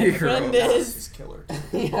 40-year-old. 40-year-old. Friend He's is. killer.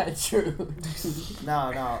 Yeah, true.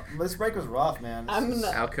 No. This break was rough, man. I'm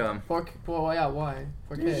not. How come? Well, yeah, why?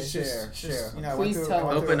 Okay. Share. You know, I Please went tell through,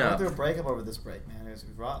 us. Open I went up. through a breakup over this break, man. It was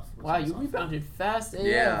rough. It was Wow, you tough. rebounded fast AF,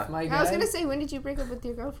 Yeah. my guy. I was gonna say, when did you break up with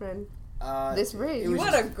your girlfriend? This break. it You was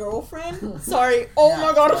had a girlfriend? Sorry. Oh Yeah,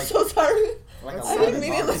 my god, I'm like- so sorry. like I I 11 didn't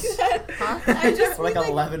mean it like months. that. Huh? I just For like mean,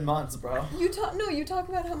 11 months, bro. You talk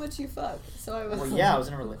about how much you fuck. So I was. Well, yeah, I was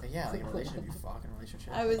in a relationship. Yeah, like a relationship. You fucking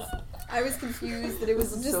relationship. I was confused that it was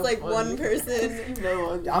This is just so like funny. one person.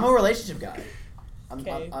 No, I'm a relationship guy. I'm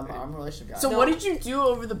Okay. a relationship guy. So No. what did you do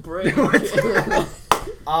over the break?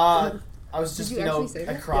 I was just, you you know, actually say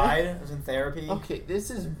I that? cried. I was in therapy. Okay, this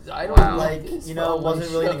is I don't Wow. Like, this you know, from my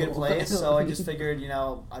wasn't really in a show. good place. So I just figured, you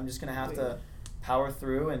know, I'm just gonna have to power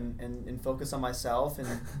through and focus on myself and,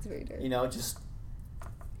 It's very dark. you know, just.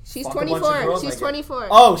 She's fuck a bunch of 24. girls She's like it. 24.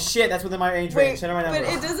 Oh shit, that's within my age Wait, range. Send her my but number.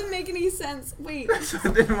 it doesn't make any sense. Wait.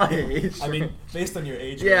 Within my age. I mean, based on your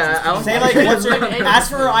age. Yeah, range, I'll- it's Say pretty- like, what's her? Hey, Ask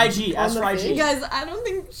for her IG. Ask on for the IG. Guys, I don't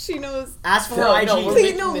think she knows. Ask for No, her no, IG. we're Please,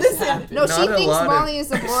 making no, this listen. happen. No, Not she a thinks lot of- Molly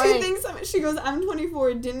is a She boy. thinks she goes, I'm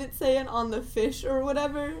 24. Didn't say it on the fish or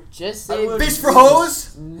whatever. Just I say would- Fish for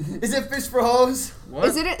hose? Is it fish for hose? What?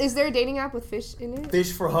 Is there a dating app with fish in it?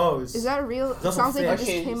 Fish for hose. Is that a real? It That's sounds like you fish. just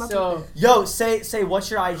Okay, came up so with it. Yo, say what's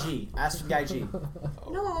your IG? Ask for the IG.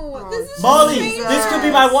 No, this is Molly, just this could be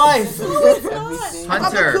my wife. No, it's not. Everything. I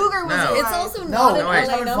thought the Hunter, cougar was no. alive. It's also No, not no, an it's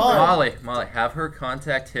LA having number. fun. Molly, have her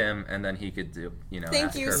contact him, and then he could do, you know. Thank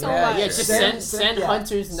ask you her so about yeah, much. yeah, shit. just Send- send yeah.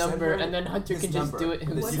 Hunter's Send number, her and then Hunter his can just number. do it This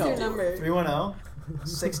himself. What's you your do. number?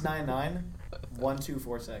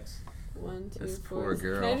 310-699-1246. 1, 2, This 4. poor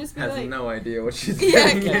girl Can I just be has like? no idea what she's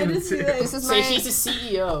Yeah, getting can I just be into. like? This is Say my she's a E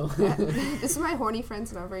CEO. this is my horny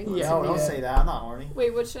friend's number. He wants Yeah, to No, meet don't her. say that. I'm not horny.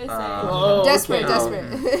 Wait, what should I say? Oh, Desperate, okay.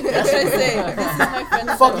 desperate. What should I say? This is my friend's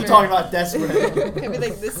The fuck number. you talking about desperate? Can I be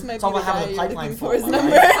like, this might be Talk the about having guy a you're pipeline looking full, for his my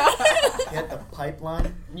number. Get the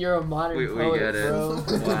pipeline. You're a modern We poet, get it. bro.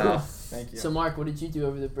 Wow. Thank you. So Mark, what did you do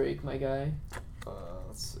over the break, my guy?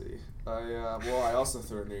 Let's see. I also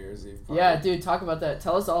threw a New Year's Eve party. Yeah, dude, talk about that.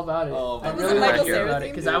 Tell us all about it. Oh, I was really it want Michael to hear Cera about it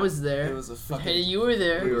theme? because I was there. It was a fucking. Hey, you were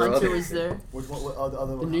there. We were all Hunter there. was there. Which one? What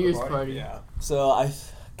other The New Year's party. Yeah. So I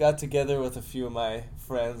got together with a few of my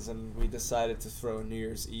friends and we decided to throw a New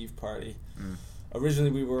Year's Eve party. Mm.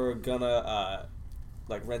 Originally, we were gonna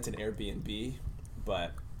rent an Airbnb,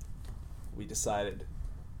 but we decided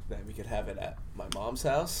that we could have it at my mom's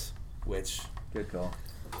house, which Good call.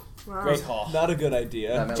 Wow. Great call. not a good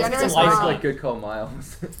idea. Generous like, mom. like good call,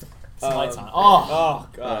 Miles. Some lights on. Oh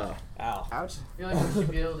God! Ow. Ouch. I feel like we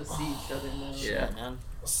should be able to see each other now. Yeah. man.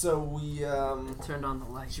 So we Turned on the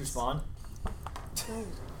lights. Did you respond?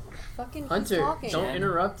 Fucking Hunter, talking. don't Yeah.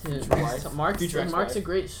 interrupt him. Future wife. Mark's Future Mark's ex-wife. a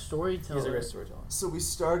great He's storyteller. a great storyteller. So we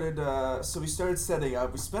started setting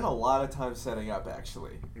up. We spent a lot of time setting up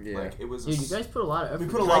actually. Yeah. Like it was. Dude, you guys put a lot of effort. We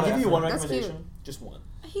put a Can lot I of give you effort. one That's recommendation? Just one.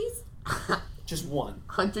 He's Just one.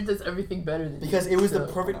 Hunter does everything better than Because you. it was the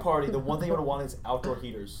So- perfect party. The one thing I would have wanted is outdoor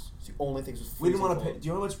heaters. It's the only thing that was We didn't want to freezing pay. Do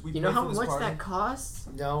you know how much we You know paid how for this much party? that costs?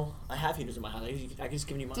 cold. No, I have heaters in my house. I can just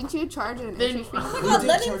give you mine. Didn't you charge an Then- entry fee? Oh my We God, did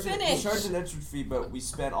let him charge finish. We charged an entrance fee, but we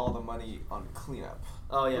spent all the money on cleanup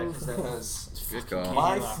Oh yeah, because because Good call.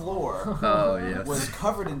 my floor Oh yes. was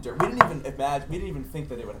covered in dirt. We didn't even imagine. We didn't even think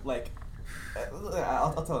that it would like.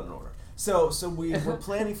 I'll tell it in order. So we were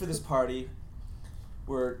planning for this party.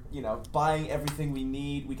 We're buying everything we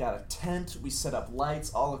need. We got a tent. We set up lights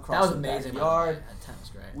all that across was the amazing. backyard. That tent was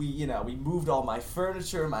great. We moved all my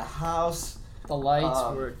furniture, my house. The lights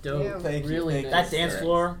Um, were dope. yeah. Thank you, Really thank you. nice. That dance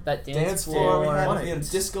floor. That Dance floor. We What had a-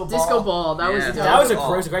 disco ball. Disco ball. That was Yeah. dope. That was a Oh.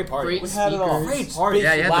 great, it was a great party. Great We had it all. speakers. Great party.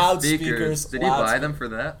 Yeah, you had Loud the speakers. speakers, Did you loud buy speakers. them for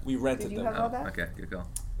that? We rented Did you them. have all that? Okay, good call.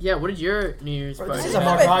 Yeah, what did your New Year's Bro, party? This is I a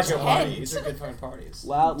remember Marcaggio tent. party. These are good fucking parties.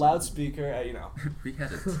 Loudspeaker. We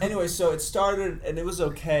had it. Anyway, so it started and it was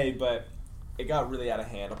okay, but it got really out of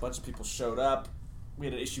hand. A bunch of people showed up. We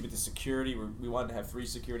had an issue with the security. We wanted to have 3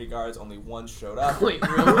 security guards. Only 1 showed up. Wait,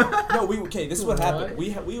 really? No, this is what happened.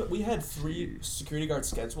 What? We had 3 security guards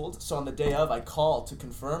scheduled. So on the day of, I called to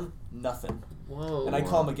confirm, nothing. Whoa. And I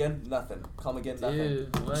call them again, nothing. Call them again, nothing.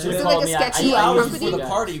 Dude, what? Was Should've it called like a me. I- sketchy 2 I hours used before to the do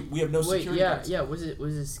party, we have no Wait, security yeah, guards. yeah. Was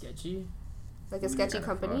it sketchy? Like a sketchy Kinda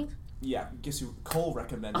company? fucked. Yeah, guess who? Cole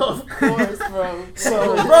recommended. Of course, bro.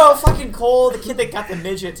 So- Bro, fucking Cole, the kid that got the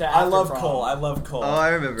midget to I after love prom. Cole. I love Cole. Oh, I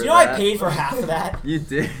remember. Do you know I that. paid for half of that? You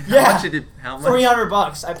did. Yeah. How much did? How much?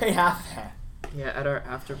 $300. I paid half of that. Yeah, at our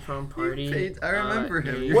after prom party. paid- I remember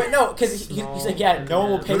him. a Wait, no, because he's like, yeah, no one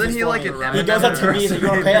will pay Wasn't this he for like me. an He goes up to Eminem me, he's like, you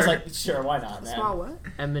want to pay? I was impersonator? like, sure, why not, man? Small what?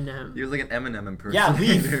 Eminem. He was like an Eminem Yeah,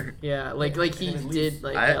 leave. impersonator. Yeah, like he Leaf. did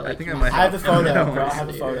like. I- yeah, I like think he I was- might I have the photo, No, bro. I have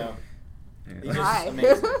the yeah. photo. Yeah. He's just Why?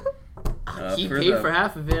 amazing. He for paid the- for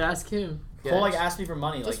half of it. Ask him. Cole like asked me for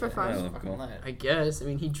money, Just like for fun? Yeah, fucking cool. lit. I guess. I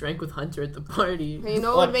mean, he drank with Hunter at the party. Hey, you know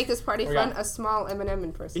what What? would make this party Where fun? you A small Eminem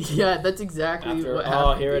impersonator. Yeah, that's exactly After, what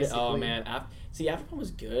happened. here it is. Oh basically. man, see, Afterprom was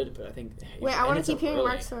good, but I think. Wait, I want to keep hearing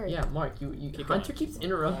Mark's story. Yeah, Mark, you Keep Hunter going. keeps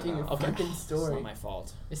interrupting your Okay. fucking It's story. not my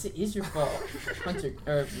fault. Yes, it is your fault. Hunter,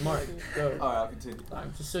 or Mark, go. All right, I'll continue.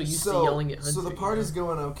 I'm just so used to yelling at Hunter. So the you party's know?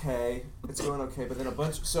 going okay. It's going okay, but then a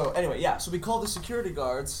bunch. So anyway, yeah. So we called the security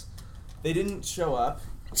guards. They didn't show up.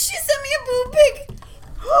 She sent me a boob pic.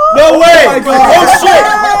 No way! Oh my God. Oh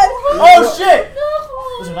shit! Oh shit!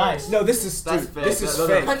 Those are nice. No, this is That's dude, fake. This is Those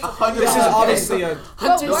fake. are This is obviously a.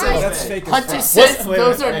 Hunter why? says, That's fake. As Hunter fuck. says Wait,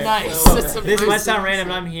 those are wait, nice. wait. That's a This might person. sound random,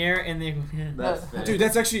 but I'm here and they. That's fake. Dude,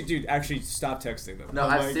 that's actually stop texting them. No, Oh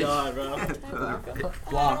I my see. god, bro.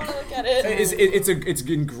 Block. Look at it. It's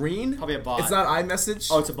in green. Probably a bot. It's not iMessage.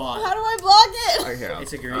 Oh, it's a bot. How do I block it? Okay.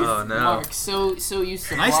 It's a green. Oh no. Mark, so used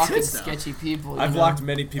to Nice blocking tits, though. sketchy people. I've you know? blocked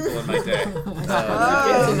many people in my day.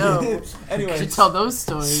 Good to know. You Anyway, should tell those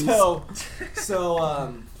stories. so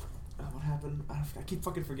what happened? I keep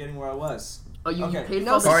fucking forgetting where I was. Oh, you Okay. paid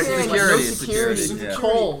No for Party security. No security. security. Yeah.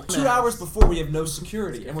 Cole. 2 hours before we have no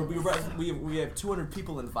security, and we have 200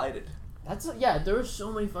 people invited. That's yeah. There were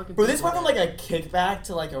so many fucking. Bro, this people went from like a kickback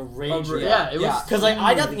to like a rage. Yeah, it was. Yeah. Because like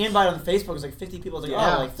I got the invite on Facebook, it was like 50 people. I was like,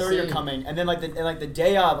 Yeah, oh, like 30 are same. coming, and then like the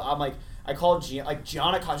day of, I'm like, I called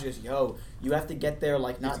Gianna called. She goes, yo, you have to get there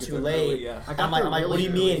like You have not to get too there late. early, yeah. I got I'm like, there what do really you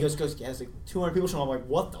mean? early. He goes, yeah, it's like 200 people showing up. I'm like,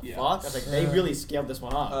 what the Yeah. fuck? I was like, they Yeah. really scaled this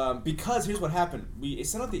one up. Because here's what happened. We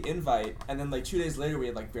sent out the invite, and then like 2 days later, we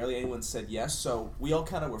had like barely anyone said yes. So we all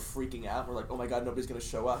kind of were freaking out. We're like, oh my god, nobody's gonna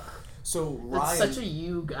show up. So That's Ryan. such a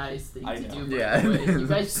you guys thing I to know. do. Yeah. By the way. You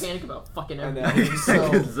guys panic about fucking I know. everything.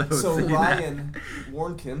 So See that. Ryan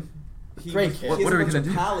Warnkin, Great he kid. has What a are we bunch gonna of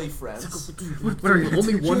do? Pally friends. What are we gonna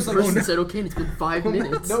Only do? one was like, person oh, no. said okay, and it's been 5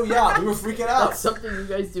 minutes. No, yeah, we were freaking out. That's something you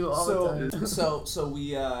guys do all the time. So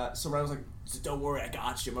Ryan was like, said, "Don't worry, I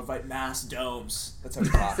got you. I'm gonna invite mass domes." That's how he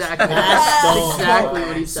talks. Exactly. That's That's exactly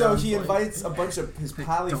what he So sounds he like. invites a bunch of his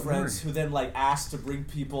pally Don't friends, worry. who then like ask to bring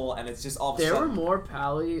people, and it's just all of a There were sudden. more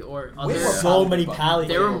Pally or Way other. more So many Buckley. Pally.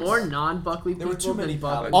 There were kids. more non-Buckley There people were too many than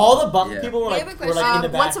Buckley. Pally. All the Buckley Yeah. people were I like, have a were like in the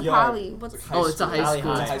Um, what's a backyard. poly? What's It's like Oh, it's a high Pally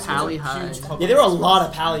school. High. It's Pally Huge High. public Yeah, there were a schools. lot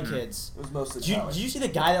of Pally kids. It was mostly Did you, Pally. did you see the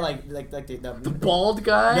guy that like The bald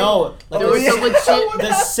guy. No, like There was the, a legit.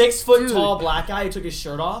 the 6 foot Dude. tall black guy who took his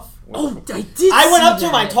shirt off. Oh, I did. I went see up to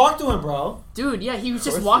him. I that. talked to him, bro. Dude, yeah, he was Of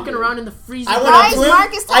just course walking you did. around in the freezing. I went Guys, up to him.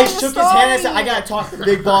 Mark is I telling shook the his hand and said, story. "I gotta talk to the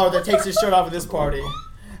big baller that takes his shirt off at this party."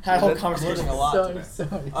 Had a whole That's conversation. learning a lot Sorry,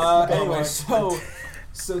 today. sorry. Anyway,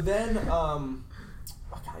 so then okay,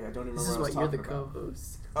 I don't even remember This is what I why was you're the talking about.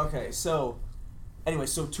 co-host. Okay, so anyway,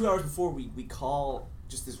 so 2 hours before we call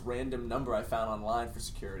just this random number I found online for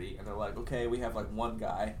security, and they're like, "Okay, we have like one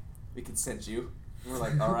guy we can send you." And we're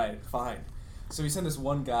like, "All right, fine." So we send this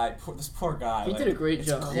one guy, this poor guy. He like, did a great it's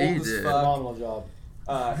job. Cold He as did. fuck. Phenomenal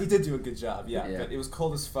job. He did do a good job, yeah, Yeah. but it was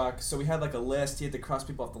cold as fuck. So we had like a list. He had to cross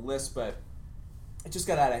people off the list, but it just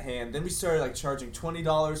got out of hand. Then we started like charging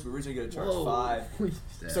 $20. We were originally gonna charge Whoa. $5.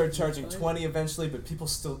 Yeah. Started charging 20 eventually, but people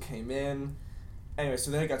still came in. Anyway,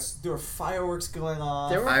 so then there were fireworks going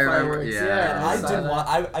on. There were I remember- fireworks. yeah. Yeah, And I saw didn't that.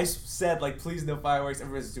 want. I said like, please no fireworks.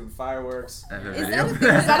 Everybody's doing fireworks. I have a Is video. that a thing? Is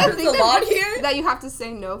that a Happens thing a lot that, here? that you have to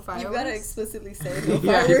say no fireworks? You gotta explicitly say no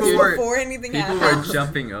Yeah, fireworks people were- before anything People happens. were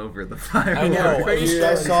jumping over the fireworks. I know. Pretty Dude, sure-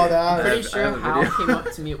 I saw that. Pretty I sure have a Hal video. came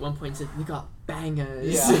up to me at one point and said, "We got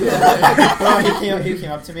bangers." Yeah. Bro, he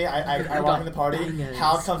came up to me. I walked in the party. Bangers.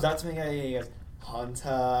 Hal comes up to me and he goes,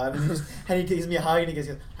 "Hunter," and he gives me a hug and he goes,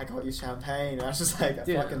 "I got you champagne." And I was just like, I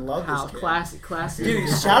Dude, fucking love Hal, this kid. classic. Dude,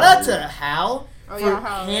 shout out to Hal Oh, for yeah,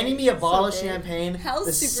 Hal, handing right? me a bottle of So good. champagne Hal's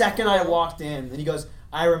the super second I cool. walked in. And he goes,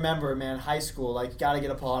 "I remember, man, high school, like, gotta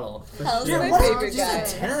get a bottle." Hal's Dude, my what a- favorite just guy. a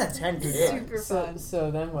 10 out of 10 kid. Super fun.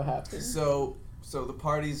 So then what happened? So the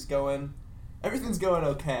party's going, everything's going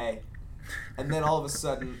okay, and then all of a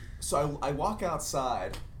sudden, so I walk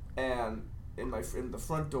outside, and in the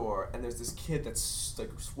front door, and there's this kid that's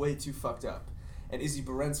like way too fucked up, and Izzy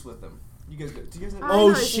Barent's with him. Do you guys know? I Oh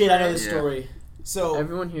know shit, I know this Yeah. story. So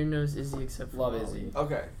Everyone here knows Izzy except for Love Molly. Izzy.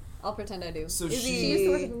 okay, I'll pretend I do. So Izzy, She used to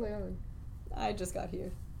work at the Leon I just got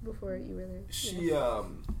here. before you were there.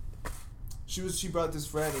 she brought this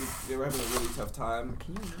friend, and they were having a really tough time.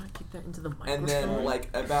 Can you not keep that into the microphone? And then, like,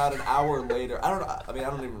 about an hour later, I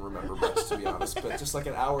don't even remember much, to be honest, but just like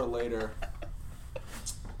an hour later,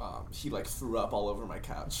 he like threw up all over my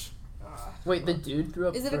couch. Wait, the dude threw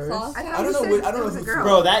up Is it a first? cloth? I don't know who who threw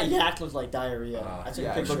Bro, that yak looked like diarrhea. I took yeah,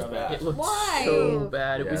 a it picture looked of bad. it. It looked Why? so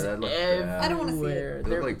bad. It Yeah, was that looked bad. everywhere. I don't wanna see it. It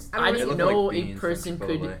There- looked I I don't didn't look know like a beans person from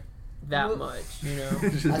could Chipotle. that much, you know?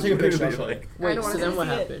 I took a picture, I'll show you. Wait, don't so wanna then what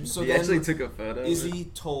see it. happened? So He then actually took a photo.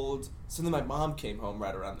 Izzy so then my mom came home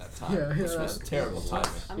right around that time, Yeah, which yeah, was that- terrible timing.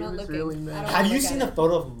 I'm He not was looking. really I mad. don't Have wanna you look seen at the it.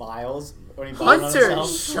 photo of Miles when he bought it on Hunter,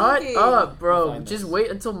 himself? shut Okay. up, bro. Fine, just then.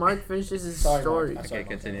 wait until Mark finishes his Sorry, Mark. story. I'm Okay,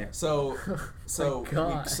 continue. So Oh my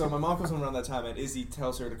God. so my mom comes home around that time, and Izzy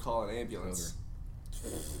tells her to call an ambulance.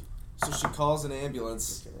 So she calls an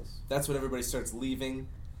ambulance. That's when everybody starts leaving.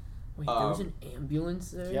 Wait, there was an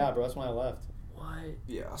ambulance there? Yeah, bro, that's when I left. What?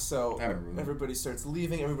 Yeah, so I remember that. everybody starts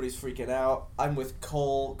leaving. Everybody's freaking out. I'm with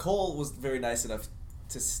Cole. Cole was very nice enough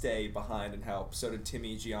to stay behind and help. So did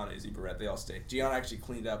Timmy, Gianna, Izzy, Barrett. They all stayed. Gianna actually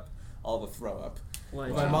cleaned up all the throw up. What?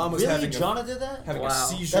 My mom was Really? having Jonna did that? having Wow. a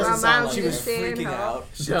seizure. Doesn't sound like she it. was Staying freaking out. out.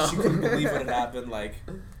 She, No. she couldn't believe what had happened. Like,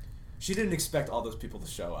 she didn't expect all those people to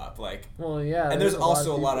show up. Like, Well, yeah. and there's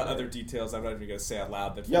also a lot people of other there. details I'm not even gonna say out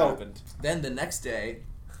loud that Yo. happened. Then the next day,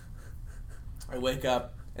 I wake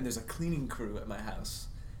up and there's a cleaning crew at my house.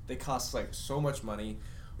 They cost like so much money.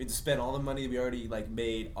 We had to spend all the money we already like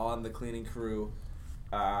made on the cleaning crew,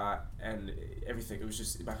 and everything. It was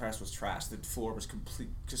just my house was trash. The floor was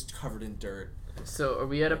just covered in dirt. So, are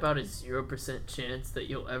we at about a 0% chance that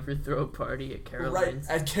you'll ever throw a party at Caroline's?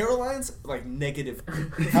 Right at Caroline's, like negative.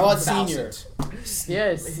 How about 1,000.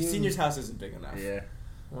 senior? Yeah, Senior's house isn't big enough. Yeah.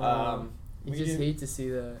 Wow. Um, you just hate to see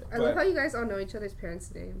that. I love But- how you guys all know each other's parents'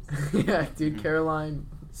 names. Yeah, dude, Caroline,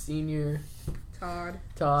 Senior, Todd.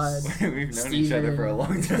 Todd. We've known each other for a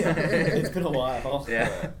long time. It's been a while.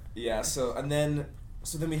 Yeah. Yeah. So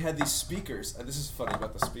then we had these speakers. And this is funny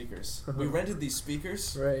about the speakers. We rented these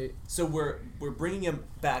speakers. Right. So we're bringing him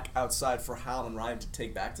back outside for Hal and Ryan to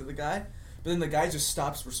take back to the guy. But then the guy just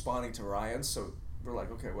stops responding to Ryan. So we're like,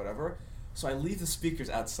 okay, whatever. So I leave the speakers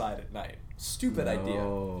outside at night. Stupid idea,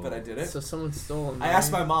 No. but I did it. So someone stole them. I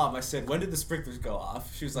asked my mom. I said, "When did the sprinklers go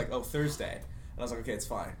off?" She was like, "Oh, Thursday." And I was like, "Okay, it's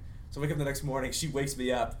fine." So I wake up the next morning. She wakes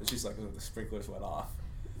me up and she's like, "Oh, the sprinklers went off."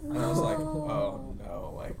 And I was like, oh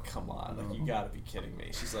no, like come on, like you gotta be kidding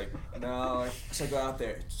me. She's like, no. Like, so I go out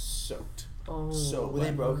there, it's soaked. Oh, So Were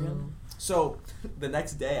they broken? So the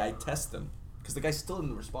next day I test them because the guy still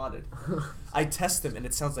hadn't responded. I test them and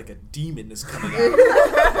it sounds like a demon is coming out.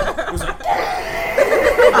 It was like,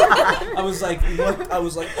 I was like, what? I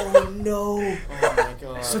was like, oh no. Oh my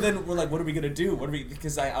god. So then we're like, what are we gonna do? What are we?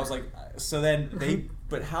 Because I was like, so then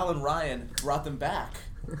but Hal and Ryan brought them back.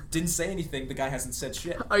 Didn't say anything. The guy hasn't said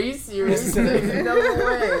shit. Are you serious? No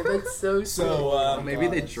way. That's so sick. So Well, maybe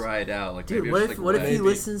they gosh. dried out. Like Dude, maybe what it's if like what if he maybe.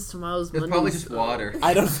 listens to Miles It's Monday? probably just water.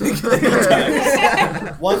 I don't think they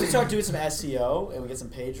does. Once we start doing some SEO and we get some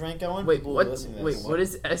page rank going, Wait, people will what? be listening to Wait, this. what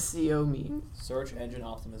does SEO mean? Search engine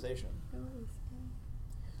optimization.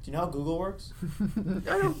 Do you know how Google works?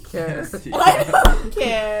 I don't care. I don't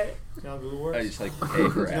care. Do you know how Google I works? just like pay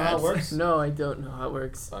for Do you know how it ads. works? No, I don't know how it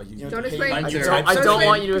works. You know, Don't page- explain. I Hunter. don't, I don't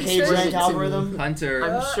want you to Page explain rank it to algorithm? me. Hunter.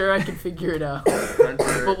 I'm sure I can figure it out.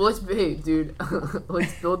 Hunter. But let's dude.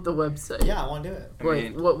 Let's build the website. Yeah, I want to do it. I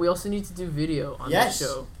Wait, mean- what? We also need to do video on Yes. the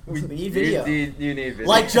show. We need video. You need video.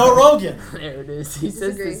 Like Joe Rogan. There it is. He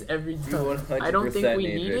says Disagree. this every You time. 100% I don't think we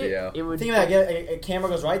need need video. it. It would. Think about it. A camera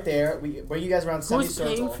goes right there. Where you guys around Who's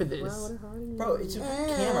semicircle. paying for this? Bro, it's a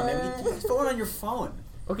camera, man. It's phone on your phone.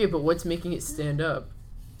 Okay, but what's making it stand up?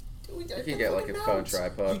 You can get like a phone You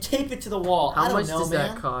tripod. tape it to the wall. I How don't much know, does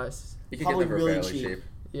man. that cost? You can Probably get them for really fairly cheap. cheap.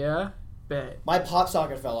 Yeah, bet. My pop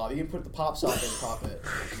socket fell off. You can put the pop socket in the pocket.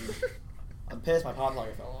 I'm pissed. My pop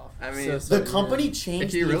socket fell off. I mean, So The sorry, company man. changed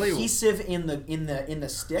If you the really- adhesive in the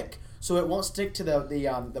stick, so it won't stick to the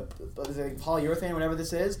polyurethane, whatever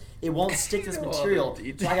this is. It won't stick to this All the material. So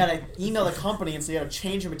details. I gotta email the company and say, "I gotta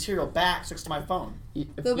change the material back so it's to my phone." If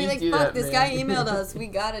They'll be you like, do fuck, that, this man- guy emailed us. We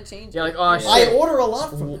gotta change You're it. like, oh Yeah. I shit. order a lot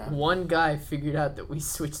from them. One guy figured out that we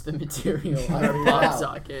switched the material on I our figured pop it out.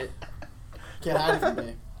 socket. Can't hide it from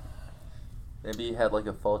me, maybe you had like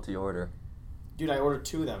a faulty order. dude. I ordered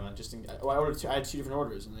two of them. I ordered two. I had two different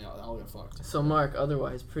orders, and they all got fucked. So Mark,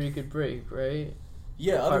 otherwise, pretty good break, right?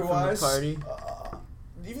 Yeah. Apart from the Otherwise, party?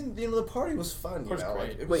 Even the party was fun. You Party's know, great.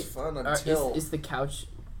 like, it Wait, was fun Is until the couch?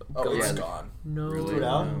 oh, gone? it's Yeah. gone. No. Really? Threw it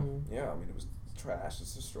out? No. Yeah, I mean it was trash.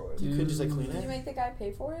 It's destroyed. Dude. You could just like clean Did you it. make the guy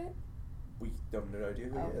pay for it? We have no idea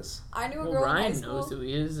who he is. I knew a Well, girl in high Ryan school. knows who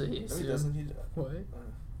he is. I No, he assume. doesn't. He, What?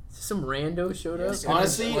 Some rando showed Yes. up.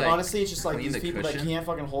 Honestly, Like, honestly, it's just like clean these the people that cushion? can't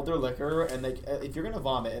fucking hold their liquor, and they if you're gonna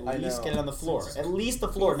vomit, at I least know. get it on the floor. It's just- At least the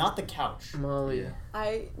floor, not the couch. Molly. Yeah.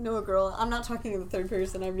 I know a girl. I'm not talking in the third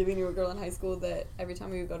person. I really knew a girl in high school that every time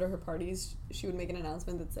we would go to her parties, she would make an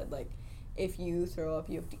announcement that said like, "If you throw up,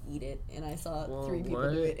 you have to eat it." And I saw Whoa, 3 people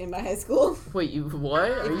what? do it in my high school. Wait, you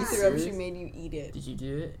what? If Are you you threw up, she serious? made you eat it. Did you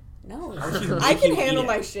do it? No, How would you I make can you eat handle it?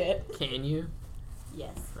 my shit. Can you?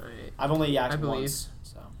 Yes. Alright. I've only I yacked believe. once,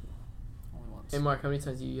 so only once. Hey Mark, how many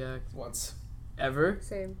times have you yacked? once Ever?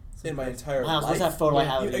 Same. in my entire Miles, life. what's that photo I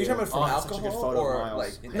Yeah. have? You, of are you talking about from Oh, it's such a good alcohol photo of or Miles.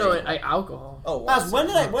 like? In No, general? alcohol. Oh, Miles, once. when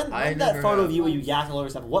did when I did that never photo of have. you where you yacked all over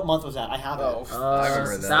stuff? What month was that? I have Oh, it. I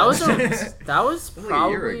remember that. That was that was That was like a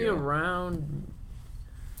year probably ago. around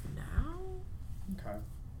now. Okay.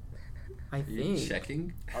 I Are you think.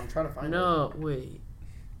 checking? I'm trying to find it. No, wait.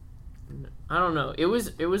 I don't know. It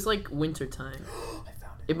was like winter time. I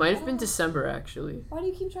found it. It might have been December actually. Why do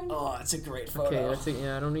you keep trying to? Oh, it's a great photo. Okay, that's a,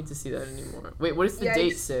 yeah. I don't need to see that anymore. Wait, what does the Yikes.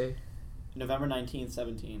 date say? November 19th,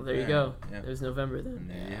 17. Well, there you Yeah, go. yeah. It was November then. And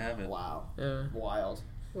there you have it. Wow. Yeah. Wild.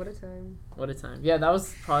 What a time. What a time. Yeah, that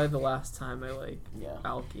was probably the last time I like Yeah.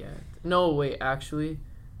 alk yacked. No, wait, actually,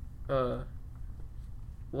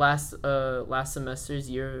 last semester's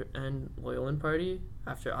year end Loyolan party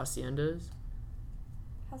after Haciendas.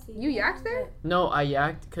 You yacked there? No, I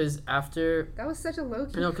yacked because after That was such a low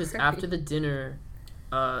key. after the dinner,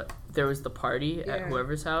 there was the party at Yeah.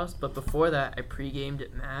 whoever's house. But before that, I pre-gamed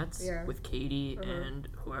at Matt's Yeah. with Katie Uh-huh. and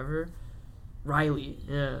whoever, Riley.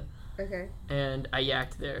 Yeah, Okay. and I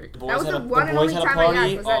yacked there. The boys That was had the a, one the and boys only had a time I party.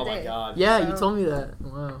 yacked was that Oh my day. god. Yeah, you So- told me that.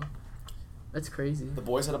 Wow, that's crazy. The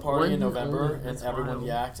boys had a party One in November, only, and that's everyone wild.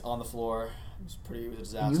 yacked on the floor. It was pretty. It was a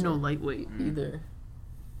disaster. You know lightweight Mm. either.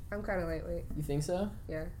 I'm kind of lightweight. You think so?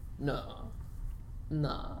 Yeah. No.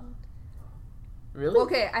 Nah. Really? Well,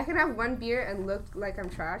 okay, I can have one beer and look like I'm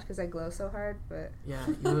trash because I glow so hard, but Yeah,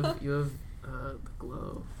 you have the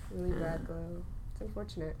glow. really Yeah. bad glow. It's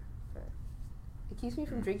unfortunate, but it keeps me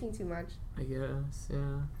from drinking too much. I guess.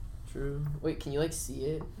 Yeah. True. Wait, can you like see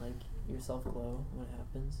it? Like yourself glow when it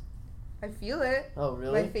happens? I feel it. Oh,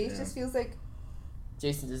 really? My face Yeah. just feels like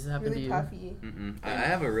Jason, does this happen to really you? puffy. Mm-mm. I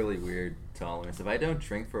have a really weird tolerance. If I don't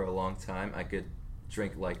drink for a long time, I could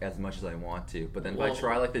drink like as much as I want to. But then if I Whoa.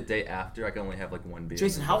 try like the day after, I can only have like one beer.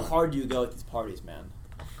 Jason, how hard do you go at these parties, man?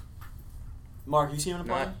 Mark, you seen him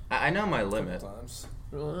apply? Not, I know my Couple limit. times.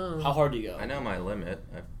 How hard do you go? I know my limit.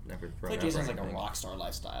 I've never I feel thrown like out Jason's like a anything. rock star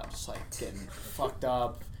lifestyle, just like getting fucked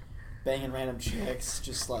up, banging random chicks,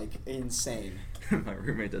 just like insane. My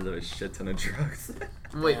roommate does have a shit ton of drugs.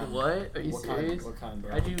 Wait, Damn. what? Are you What serious? kind? What kind,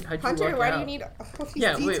 bro? How'd you Hunter, luck why out? do you need all these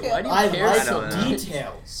Yeah, details? wait, why do you I care like so I don't much? know.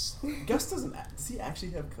 details. Gus doesn't. Does he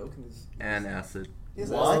actually have coke in his? And acid. He has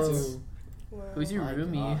What? acid. Whoa. Wow. Who's your My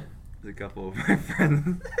roomie? God. There's a couple of my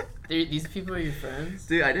friends. These people are your friends?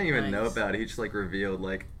 Dude, I didn't even know Nice. about it. He just like revealed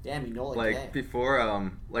like Damn, you know like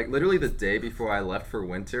before like literally the day before I left for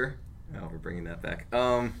winter. Oh, we're bringing that back.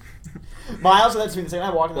 Miles, that's me the same.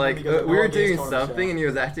 I walked in the room, Like he goes, we were "Oh, doing he's going to the something show." and he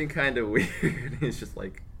was acting kind of weird. He's just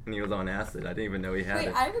like, and he was on acid. I didn't even know he had Wait,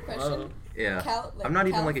 it. I have a question. Whoa. Yeah, Like, I'm not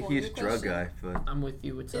even like a California huge drug guy, question but I'm with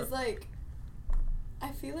you. What's up? Is like, I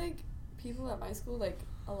feel like people at my school, like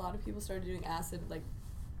a lot of people started doing acid like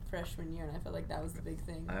freshman year, and I felt like that was the big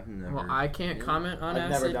thing. I've never. Well, I can't Really? comment on I've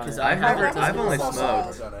never acid done because it. I I've haven't. never. I've only I've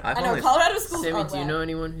smoked. done it. I've I know only. Colorado schools Sammy, are do you whack. know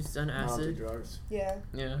anyone who's done I don't do acid? drugs. Yeah,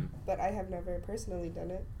 Yeah. but I have never personally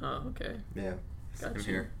done it. Oh, okay. Yeah. Same Gotcha.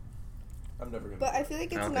 here. I'm never gonna. But I feel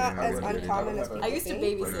like I it's don't not think I as would do it. uncommon as I people I used to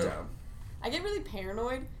think. Put it babysit. down. I get really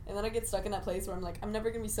paranoid, and then I get stuck in that place where I'm like, I'm never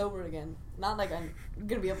gonna be sober again. Not like I'm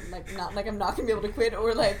gonna be able, like not like I'm not gonna be able to quit,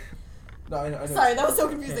 or like, No, I know. sorry, that was so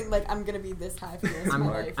confusing. Like I'm gonna be this high for the rest of I'm,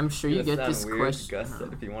 my life. I'm sure you It's gonna get sound this weird. question. Gus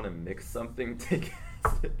said if you want to mix something, take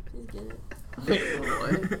acid. Please get it. Wait,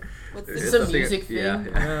 what? What's It's It's the a something- music thing. yeah,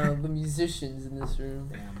 yeah. The musicians in this room.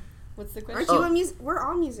 Damn. What's the Aren't question? you a We're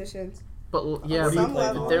all musicians. But yeah, What do you but play,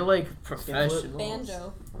 level. they're like flute? professionals.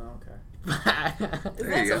 Banjo. Oh, okay.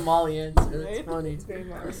 That's you a go. Molly answer. That's Right? funny. It's very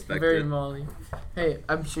much. Respect Very it. Molly. Hey,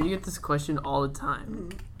 I'm sure you get this question all the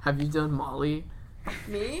time. Mhm. Have you done Molly?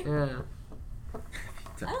 Me? Yeah.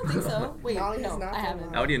 I don't think so. Wait, Molly has no, not I done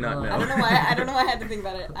haven't. How do you not I know? I don't know why. I don't know why I had to think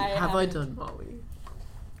about it. I Have I haven't. done Molly?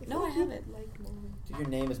 No, I haven't. Like Molly. Dude, your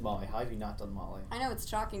name is Molly. How have you not done Molly? I know it's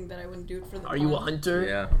shocking that I wouldn't do it for the. Are you a fun. hunter?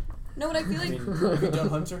 Yeah. No, but I feel I like. mean, Have you done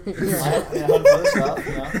Hunter? I hunt other stuff,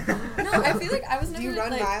 you know? No, I feel like I was Do never you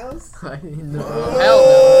run like. miles? I know. Whoa. Hell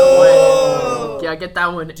no. No way. Whoa. Yeah, get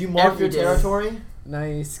that one. Do you mark every your day. territory?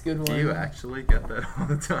 Nice, good one. Do you actually get that all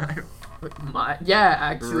the time? Yeah,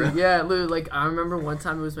 actually, Really? yeah. Lou, like I remember one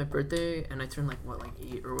time it was my birthday and I turned like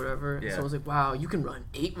 8 or whatever. Yeah. So I was like, wow, you can run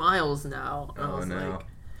 8 miles now. And I Oh, was no. like,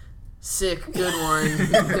 sick, good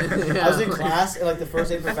one. I was in class, and like the first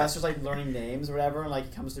day, the professor's like learning names or whatever, and like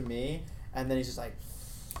he comes to me, and then he's just like,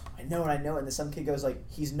 I know it, and then some kid goes like,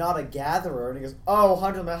 he's not a gatherer, and he goes, oh,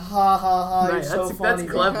 Hunter, I'm like, ha ha ha, Right, you're so that's funny.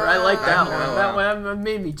 clever. I like that Yeah. one. That one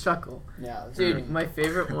made me chuckle. Yeah, Dude, my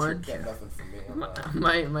favorite one. Got nothing from me. on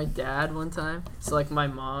that. My dad one time. So like my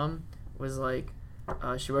mom was like,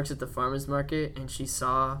 she works at the farmers market and she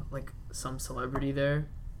saw like some celebrity there,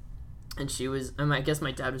 and she was. I guess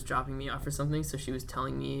my dad was dropping me off or something. So she was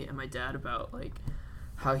telling me and my dad about like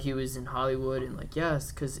how he was in Hollywood and like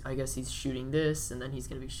yes, because I guess he's shooting this and then he's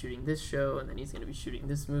gonna be shooting this show and then he's gonna be shooting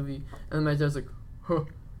this movie. And then my dad's like, huh,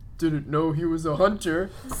 didn't know he was a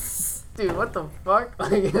hunter. Dude, what the fuck?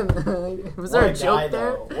 Like, was there a joke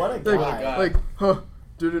there? What a Like, guy. like, huh,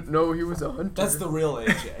 didn't know he was a hunter. That's the real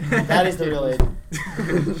AJ. That is the real age.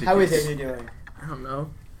 How is AJ doing? I don't know.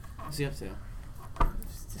 What's he up to?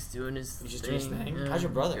 Just doing his He's just thing. doing his thing. Yeah. How's your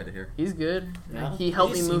Good brother? to hear. He's good. Yeah? He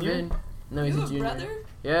helped Is me he move senior? in. No, You he's a have a junior. brother?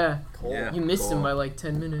 Yeah. Cole. Yeah. You missed him Cool. by like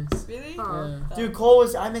 10 minutes. Really? Aw. Yeah. Dude, Cole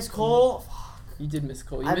was. I miss Cole. You did miss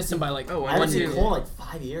Cole. You I missed him haven't by like Oh, I I one haven't didn't seen minute. Cole in like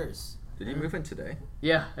 5 years. Did you move in today?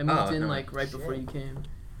 Yeah, I moved Oh, in no. like right before Shit. you came.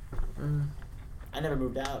 Mm. I never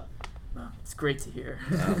moved out. It's great to hear.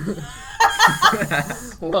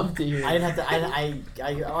 Wow. Love to hear. I didn't have to.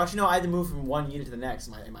 Actually, no. I had to move from one unit to the next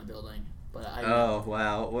in my building. But I Oh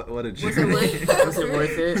wow! What a Was journey! it worth? Was it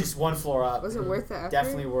worth it? just one floor up. Was it worth the effort?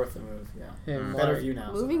 Definitely worth the move. Yeah. Hey, Mm. Better Mark, view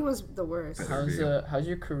now. Moving was the worst. How's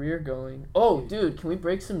your career going? Oh, dude, can we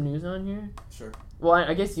break some news on here? Sure. Well,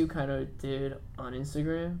 I guess you kind of did on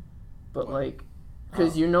Instagram, but What? like,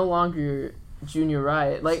 because Oh. you're no longer Junior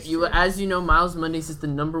Riot. Like you, Sure. as you know, Miles Mondays is the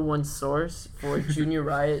 #1 source for Junior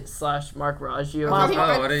Riot / Mark Raggio Miles-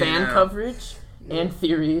 Oh, what do you fan know? coverage and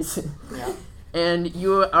theories. Yeah. And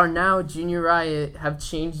you are now Junior Riot. Have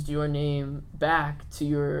changed your name back to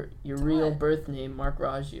your real What? birth name, Mark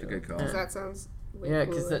Raggio. It's a good call. Because that sounds way Yeah,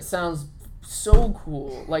 because cooler. that sounds so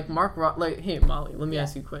cool. Like Mark, like, hey Molly, let me Yeah.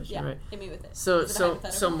 ask you a question, Yeah, right? hit me with it. So Is it so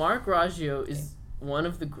hypothetical? Mark Raggio is one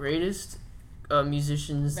of the greatest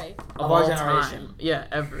musicians Right. of Of our all generation. time. Yeah,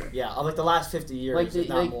 ever. Yeah, of like the last 50 years, Like, if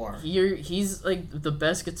not more. he's like the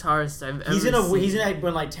best guitarist I've ever He's seen. gonna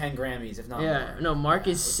win like 10 Grammys, if not Yeah, more. no, Mark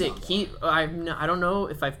is if sick. not more. I don't know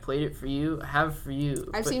if I've played it for you. I have for you.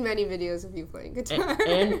 I've but- seen many videos of you playing guitar.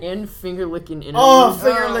 and finger licking interlude. Oh,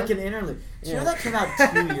 finger licking interlude. Do you Yeah. know that came out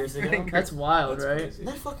 2 years ago? That's wild, That's right? crazy. Isn't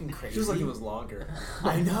that fucking crazy? Feels like it was longer.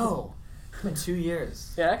 I know. It's been 2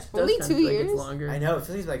 years. Yeah, it actually does Only kinda 2 feel like it's years? longer. I know. It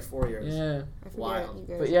feels like 4 years. Yeah, I forget Wild. you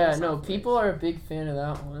guys but are yeah, no, sophomores. people are a big fan of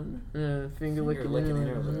that one. Finger licking licking interlude.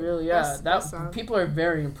 interlude. Really, yeah, Best that song. people are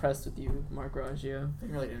very impressed with you, Mark Raggio.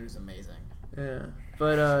 Finger licking interlude is amazing. Yeah,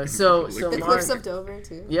 but so The Mark. cliffs of Dover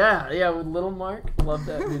too. Yeah, with Little Mark. Love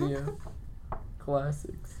that video.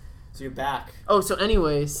 Classics. So you're back. Oh, so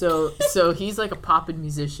anyway, so he's like a poppin'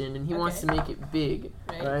 musician, and he wants to Okay. make it big,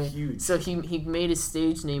 Right. right? Huge. So he made his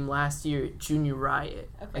stage name last year, Junior Riot.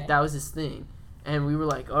 Okay. Like that was his thing, and we were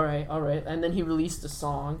like, all right, and then he released a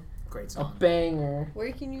song, Great a song. banger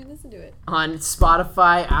Where can you listen to it? on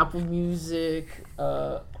Spotify, Apple Music.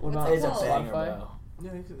 What about It's a called? banger, Spotify? bro.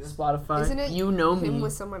 Spotify. Isn't it You Know him Me?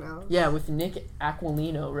 with someone else? Yeah, with Nick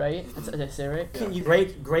Aquilino, right? Did I say it right? Can you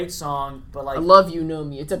great song, but like I love You Know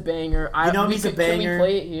Me. It's a banger. You Know Me's a Can banger. we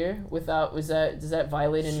play it here without? Does that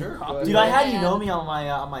violate any Sure, copyright? dude, I had Yeah. You Know Me on my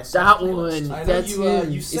that playlist. one. I know That's you, him.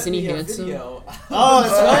 you sent Isn't he me a handsome? video. Oh,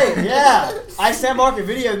 that's right. Yeah, I sent Mark a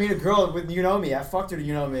video of me and a girl with You Know Me. I fucked her to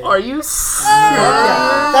You Know Me. Are you serious?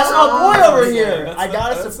 Yeah. That's my boy over That's- here. that's- I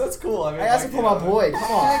gotta that's, that's cool. I mean, I gotta support my boy. Come I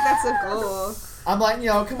feel on. like that's a goal. I'm like,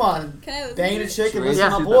 come on. Can I listen Banging to a it? chick and Straight listen to Yeah,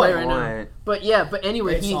 my to boy. play right now. But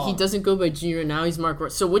anyway, Great he song. doesn't go by Junior now. He's Mark.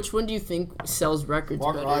 So which one do you think sells records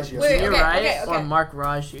Mark better? Raggio. Wait, Junior okay, Riot okay. or Mark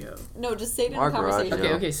Raggio? No, just say it in Mark a conversation.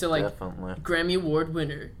 Raggio. Okay, so like Definitely. Grammy Award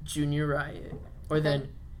winner Junior Riot, or then,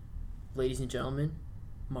 ladies and gentlemen,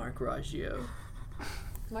 Mark Raggio.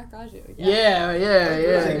 Mark Raggio. Yeah.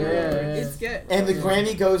 It's good. And the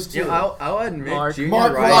Grammy goes to. I'll admit, Mark Junior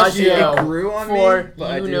Mark Riot, Raggio it grew on for me,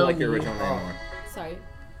 but I You do Know like your Me. original name more. Sorry.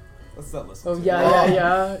 Let's not listen. Oh to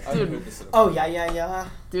yeah, I dude. heard this in a- Oh yeah.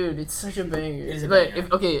 Dude, it's such a banger. It is a But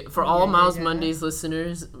banger. for all Yeah, Miles yeah. Mondays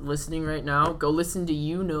listeners listening right now, go listen to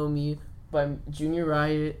You Know Me by Junior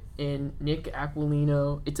Riot and Nick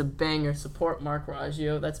Aquilino. It's a banger. Support Mark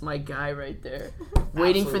Raggio. That's my guy right there.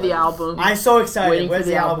 Waiting for the album. I'm so excited. Waiting When's for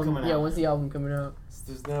the album coming out? Yeah, when's the album coming out?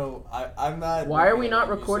 There's no. I'm not. Why are we working on not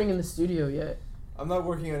any recording in music. the studio yet? I'm not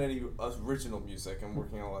working on any original music. I'm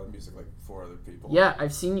working on a lot of music like for other people. Yeah,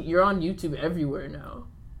 I've seen you're on YouTube everywhere now.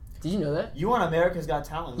 Did you know that? You were on America's Got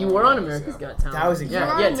Talent. You though. were on yeah. America's Got Talent. That was yeah,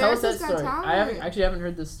 incredible. yeah. You were Tell on us that America's Got story. I Talent. actually haven't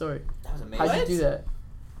heard this story. That was amazing. How'd you do that?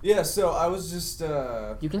 Yeah. So I was just.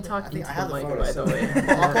 You can talk I think into I have the the mic, photo. by the way.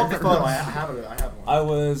 I'll pull up the photo. I have it. I have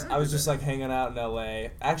one. I was just like hanging out in LA.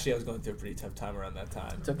 Actually, I was going through a pretty tough time around that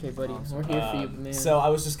time. It's okay, buddy. We're here for you, man. So I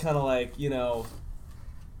was just kind of like,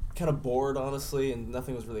 kind of bored, honestly, and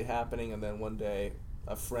nothing was really happening. And then one day,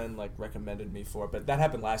 a friend like recommended me for it, but that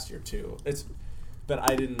happened last year too. But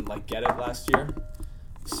I didn't like get it last year,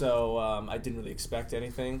 so I didn't really expect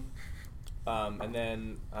anything. And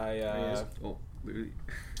then Oh, literally,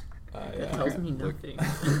 That tells me nothing.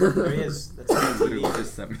 There he is. That's literally TV.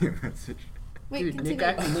 just sent me a message. Wait, Dude, Nick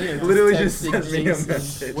continue. Aquilino Literally just texted sent me a Jason.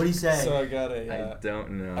 message. What do you say? so I got I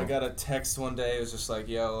don't know. I got a text one day. It was just like,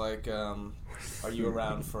 yo, like, are you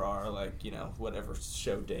around for our, like, whatever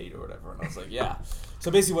show date or whatever? And I was like, yeah.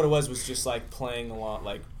 So basically what it was just, like, playing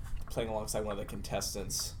alongside one of the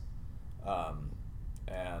contestants.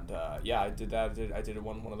 Yeah, I did that. I did it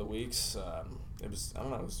one of the weeks. It was, I don't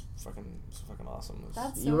know, it was fucking awesome. It was,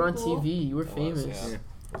 That's so You were on cool. TV. You were it was, famous. yeah.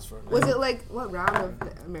 It was, for a Was minute. it like what round of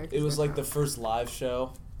the American? It was like the first live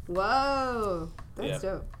show. Whoa, that's Yeah.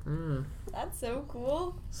 dope. Mm. That's so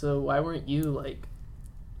cool. So why weren't you like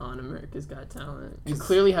on America's Got Talent? You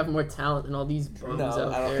clearly have more talent than all these bums No,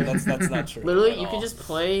 out I there. don't, that's not true. Literally, at you all. could just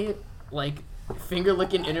play like finger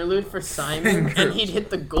licking interlude for Simon, and he'd hit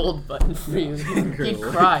the gold button for you. He'd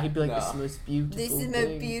cry. He'd be like, "This is the No. most beautiful. This is thing.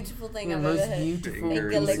 the beautiful thing The I've most ever heard. beautiful Finger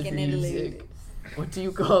piece of licking music." interlude. What do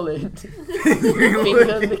you call it?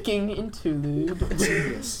 Finger licking interlude.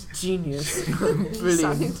 Genius. Sounding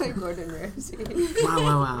Brilliant. like Gordon Ramsay.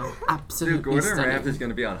 Wow. Absolutely Dude, Gordon stunning. Ramsay's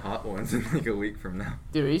gonna be on Hot Ones in like a week from now.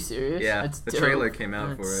 Dude, are you serious? Yeah, That's the dope. trailer came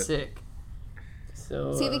out That's for it. Sick.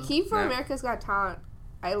 So. See, the key for No. America's Got Talent,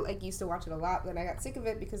 I like used to watch it a lot, but then I got sick of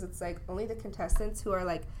it because it's like only the contestants who are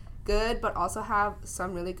like good but also have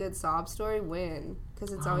some really good sob story win.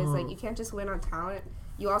 Because it's always like Oh. you can't just win on talent.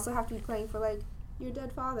 You also have to be playing for like your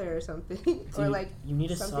dead father or something, or Dude, like you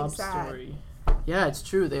need a something sob sad. story. Yeah, it's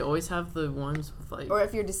true. They always have the ones with like. Or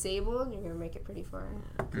if you're disabled, you're gonna make it pretty far.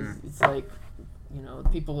 'cause Mm. It's like you know,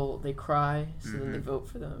 people they cry, so then they vote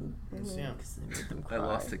for them Yeah. because they make them I cry.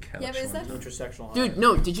 lost a couch. Yeah, but is one that- time. Intersectional. Dude,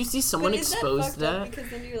 no, did you see someone But is expose fucked that? up because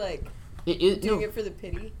then you're like It doing no, it for the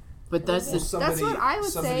pity. but that's Well, the somebody, what I would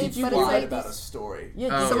somebody say, but it's lied like about this- a story. yeah.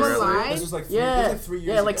 Oh, did Someone really? lied? This was like 3, this Yeah, was like 3 years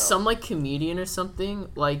yeah, like ago. some like comedian or something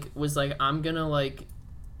like was like, I'm gonna like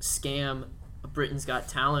scam Britain's Got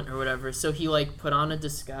Talent or whatever. So he like put on a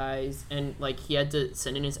disguise and like he had to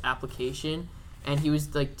send in his application, and he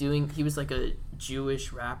was like he was like a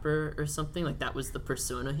Jewish rapper or something, like that was the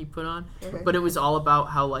persona he put on. Okay. But it was all about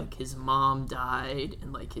how like his mom died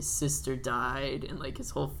and like his sister died and like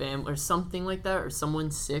his whole family or something like that, or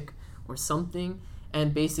someone's sick or something.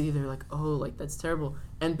 And basically they're like, oh, like that's terrible.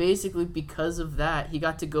 And basically because of that, he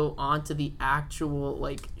got to go on to the actual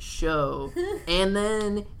like show, and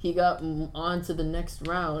then he got on to the next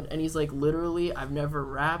round, and he's like, literally, I've never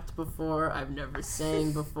rapped before, I've never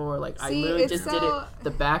sang before, like I See, literally it's just did it, so-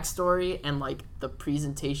 the backstory and like the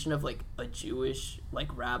presentation of like a Jewish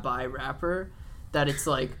like rabbi rapper, that it's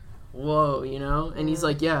like, whoa, you know? And he's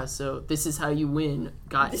like, yeah, so this is how you win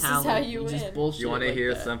Got This is Talent. how you just win. bullshit You want to like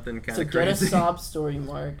hear that. something kind So of get a crazy? sob story,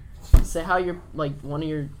 Mark. Say how your like one of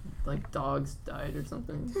your like dogs died or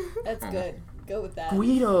something. That's good. Go with that.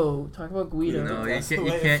 Guido, talk about Guido. No, you That's can't. the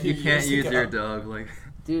You way a can't. few You can't years use ago. your dog like.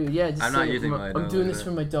 Dude, yeah, just I'm not say, using my I'm dog doing like this that.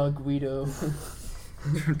 for my dog Guido.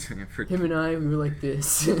 For- Him and I, we were like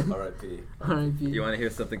this. R.I.P. R.I.P. you want to hear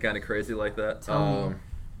something kind of crazy like that? Tell me.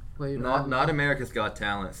 Wait, Not America's Got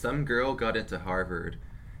Talent. Some girl got into Harvard,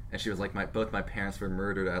 and she was like, both my parents were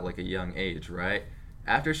murdered at like a young age, right?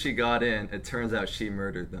 After she got in, it turns out she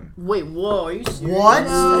murdered them. Wait, whoa, are you serious? What?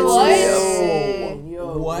 No.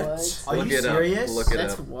 Yo, What? Are Look you it up. serious? Look it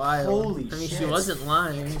That's up. wild. Holy I mean, she shit. wasn't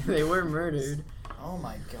lying. They were murdered. Oh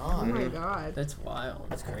my Oh god. my god. That's wild.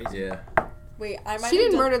 That's crazy. Yeah. Wait, I might She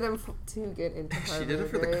didn't have murder them to get into She Harvard. did it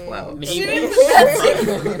for the right? clout. Maybe. She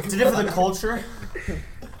didn't- Did it for the culture?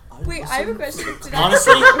 Wait, I have a question. Did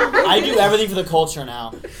Honestly, I I do everything for the culture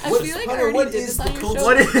now. I What- feel like I Hunter, already what did is this on the your culture? show.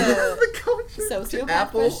 What is the the culture? sociopath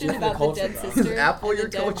Apple? question Look at about the the dead culture, bro. sister. Is Apple and your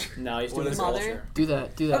the dead culture? No, he's What doing is the mother? culture. Do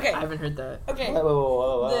that. Okay. I haven't heard that. Okay.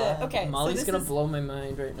 Okay. So Molly's this gonna is, blow my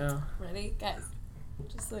mind right now. ready, guys?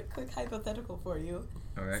 Just a quick hypothetical for you.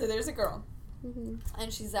 All right. So there's a girl, Mhm.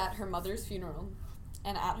 and she's at her mother's funeral.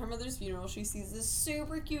 And at her mother's funeral, she sees this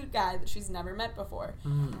super cute guy that she's never met before.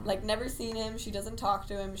 Mm. Like, never seen him. She doesn't talk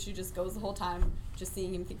to him. She just goes the whole time just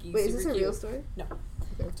seeing him, thinking Wait, he's is this super a cute. real story?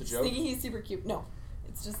 It's a Just joke. thinking he's super cute. No.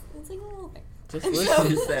 It's like a little thing. Just And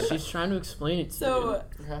listen. so- She's trying to explain it to So,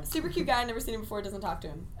 Okay. super cute guy, never seen him before, doesn't talk to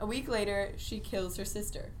him. A week later, she kills her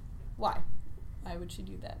sister. Why? Why would she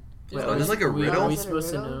do that? you. Wait, oh, this is like a riddle? Are we Is it a supposed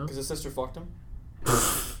to riddle? know? Because his sister fucked him.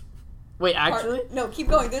 Wait, actually? No, keep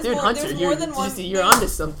going. There's Dude, more. Hunter, There's you're, more than one. you're there's- onto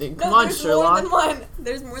something. No, Come on, there's Sherlock. more than one.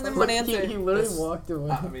 There's more than one Look, answer. He literally That's- walked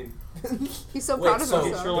away. I mean, He's so wait. proud of So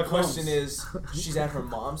himself. the question is, she's at her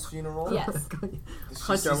mom's funeral. Yes. She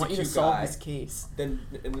Hunter, I sees a want you to cute solve guy, this case. and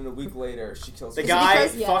then a week later, she kills The her guy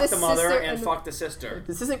because fucked the the mother sister and and the- fucked the sister.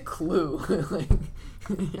 This isn't Clue. Like,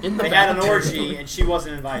 in the They had an back. orgy and she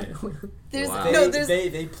wasn't invited. There's Wow. They, no. There's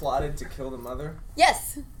they plotted to kill the mother.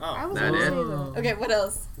 yes. I Oh. was That gonna it? say that. Okay. What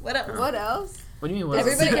else? What else? What else? What do you mean? What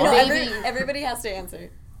Everybody, else? no, Baby. everybody has to answer.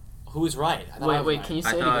 Who's right? I thought I was Wait, right. can you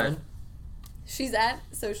I say it thought- again? She's at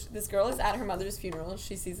this girl is at her mother's funeral.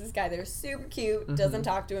 She sees this guy there, super cute. Doesn't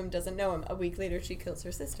talk to him. Doesn't know him. A week later, she kills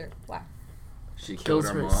her sister. Why? She Kills killed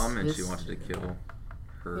her her mom, and she sis- wanted to kill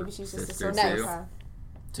her Maybe she's just a sister Nice. too. sociopath.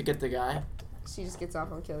 To get the guy? She just gets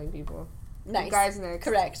off on killing people. Nice. Guys next.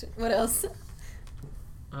 Correct. What else?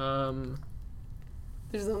 There's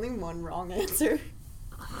There's only one wrong answer,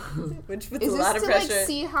 which puts Is a lot this of to pressure. like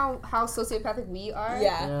see how sociopathic we are?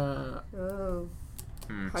 Yeah. yeah. Oh.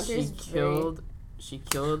 Hmm. Hunter's She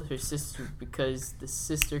killed her sister because the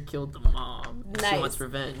sister killed the mom. And She Nice. wants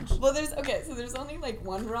revenge. Well, so there's only like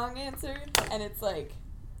one wrong answer, and it's like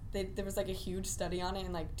there was like a huge study on it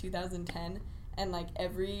in like 2010, and like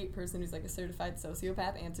every person who's like a certified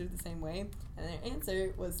sociopath answered the same way, and their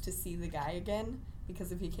answer was to see the guy again,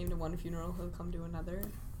 because if he came to one funeral, he'll come to another.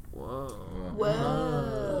 Whoa.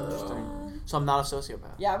 Whoa. So I'm not a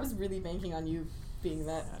sociopath. Yeah, I was really banking on you being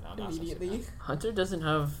that Yeah, no, I'm not a immediately. Hunter doesn't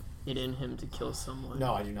have it in him to kill someone.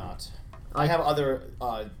 No, I do not. I Like- have other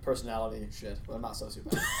personality shit, but I'm not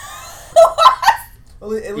sociopath.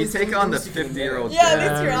 Well, at You least- take at on the least you can admit 50-year-old. it. Yeah, at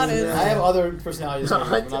least you're Yeah, honest. yeah. I have other personalities. No, but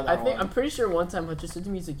Hunter, not I that think one. I'm pretty sure one time Hunter said to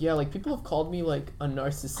me, he's like, yeah, like people have called me like a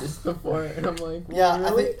narcissist before, and I'm like, Yeah,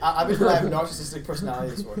 really? I think I've been told I have narcissistic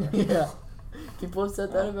personality disorder. Yeah. People have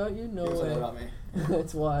said that about you? No People say that way. about me.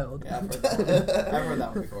 That's wild. Yeah, I've heard that. I've heard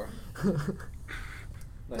that one before.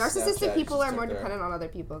 Nice Narcissistic Snapchat, people just are more sit there. dependent on other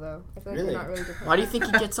people, though. I feel like Really? they're not really dependent. Why do you think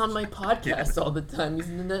he gets on my podcast all the time?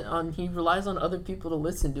 He relies on other people to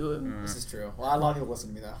listen to him. This is true. Well, a lot of people listen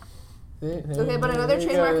to me though. Okay, but another There you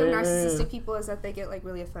trademark go, of there you go. narcissistic people is that they get like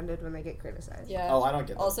really offended when they get criticized. Yeah. Oh, I don't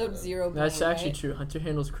get that. Also, zero. That's blame, actually right? true. Hunter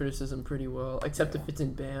handles criticism pretty well, except if it's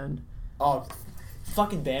in band. Oh,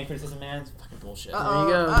 fucking band criticism, man. It's fucking bullshit. Uh-oh.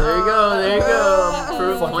 There you go. There you go. There you go. Uh-oh.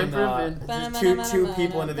 Proof, Fucking, point proven. just two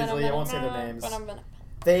people individually. I won't say their names.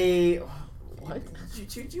 They. What?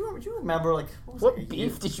 Do you remember like what was What it,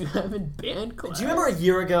 beef did you have in band class? Do you remember a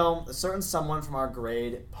year ago, a certain someone from our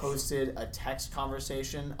grade posted a text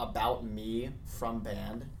conversation about me from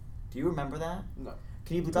band? Do you remember that? No.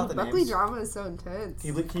 Can you bleep out the Buckley names? drama is so intense.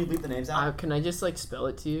 Can you bleep the names out? Can I just like spell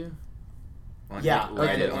it to you? Yeah,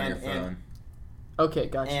 Write it okay, on your and- phone. Okay,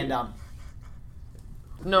 gotcha. And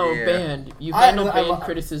no, Yeah. band. You handle I- band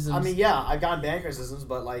criticisms. I mean, yeah, I've gotten band criticisms,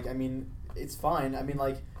 but like, I mean, it's fine. I mean,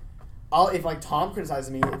 like, if like Tom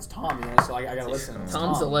criticizes me, it's Tom, you know. So I gotta listen. It's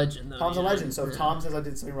Tom's a Tom. legend, though. Tom's a you know? legend. So if Yeah. Tom says I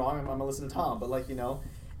did something wrong, I'm gonna listen to Tom. But like, you know,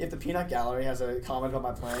 if the Peanut Gallery has a comment about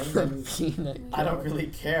my playing, then Peanut I don't Gallery. really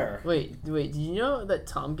care. Wait, did you know that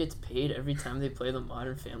Tom gets paid every time they play the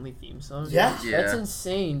Modern Family theme song? Yeah, Yeah. That's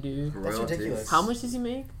insane, dude. That's ridiculous. How much does he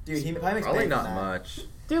make? dude. He probably makes Probably bank not from that. much.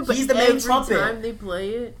 Dude, but He's the main every trumpet. time they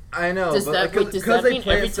play it, I know, Does but that- like, wait, does because that they mean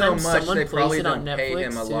play every it so time much, someone they plays probably it on don't pay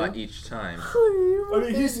him Netflix, a lot too? each time. I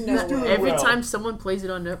mean, he's No doing way. every well. time someone plays it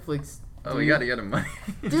on Netflix, Oh, you gotta get him money.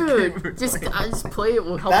 dude, just play it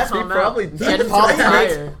will help That's- Tom he probably out. does. Get him to Probably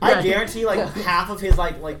makes, retire. I Yeah. guarantee like half of his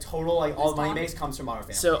like total like all the money he makes comes from Modern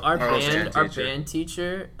Family. So our Our band band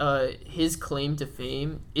teacher. his claim to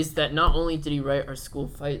fame is that not only did he write our school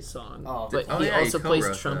fight song, Oh. but Oh, he yeah, he also plays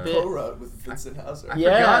co-wrote that. trumpet. Co-wrote with Vincent Hauser. I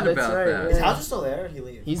Yeah, forgot that's about right, that. is yeah. Hauser still there? Or did he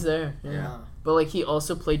leave? He's there, yeah. Yeah. But like he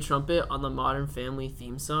also played trumpet on the Modern Family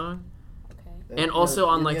theme song, Okay. and also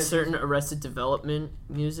on like Yeah, certain Arrested Development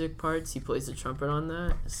music parts, he plays the trumpet on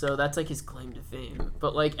that. So that's like his claim to fame.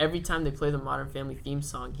 But like every time they play the Modern Family theme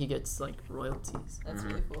song, he gets like royalties. That's Mhm.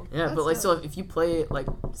 really cool. Yeah, That's but like dope. so if you play it like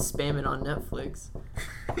spam it on Netflix,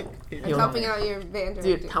 And Yo, helping out your band dude,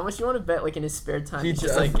 director. how much you want to bet like in his spare time? He He's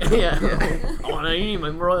just does. like yeah, Yeah. I need my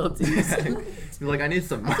royalties. He's like, I need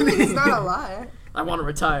some I money. mean, it's not a lot. I want to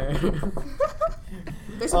retire.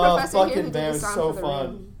 There's a Oh, professor here fucking who did man, the it's sound so for the fun.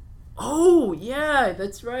 ring. Oh yeah,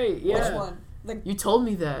 that's right. Yeah. Which one? Like You told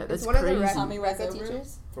me that. That's It's one of crazy. the Tommy Reza Wiseau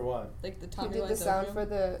teachers For what? like the who Tommy did the Wiseau sound room?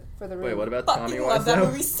 for the ring. Wait, what about Tommy Fucking love that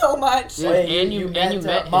Wiseau? movie so much. Dude, Wait, and you met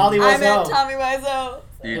him. Molly I Wiseau. met Tommy Wiseau.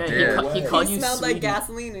 You Yeah, did. he He called He you smelled sweetie. like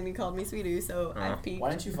gasoline and he called me sweetie, so I Oh. peeked.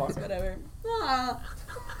 Why didn't you fuck her? Whatever. Ah.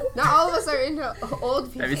 Not all of us are into old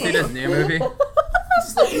people. Have you seen his new movie? Oh.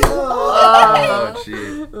 Oh,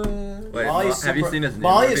 gee. Wait, Molly's have you super- seen his new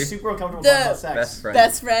Molly movie? is super uncomfortable The talking about sex. Best friend.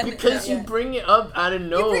 Best friend. Because yeah. you bring it up out of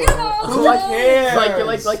nowhere. bring it up. Who like,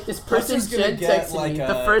 cares? like this person's Hunter's gonna Jen get, texting like, me. a-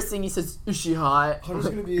 The first thing he says, "Is she hot?" Hunter's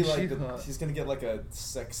gonna be Is like she the, hot? he's gonna get like a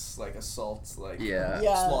sex like assault like Yeah.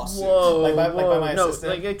 Yeah. lawsuit. Whoa, Like by whoa, my no,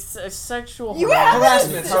 assistant? like a sexual You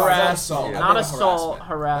Harassment. Sorry, not Harassment. assault. Not I meant assault, Not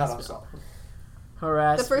harassment. assault.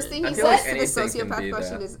 harassment. The first thing I he feel says like to the anything can be sociopath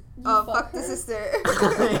question that. is, "Oh, fuck the sister."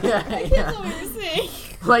 yeah, I can't yeah. tell what you're saying.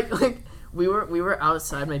 like we were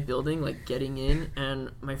outside my building like getting in,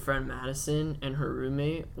 and my friend Madison and her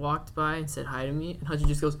roommate walked by and said hi to me, and Hunter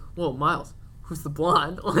just goes, "Whoa, Miles, who's the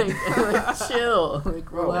blonde?" like chill, like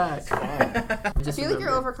Bro, relax. it's fine. I Just feel like you're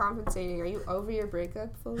remember. overcompensating. Are you over your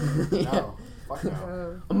breakup fully? Yeah. No. Fuck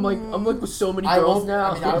no. I'm like with so many I girls won't,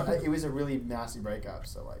 now. I mean, it was a really nasty breakup,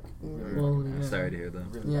 so like, really Well, fucking yeah. nasty. Sorry to hear that.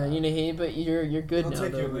 Really yeah, bad. you know, hey, but you're good It'll now. take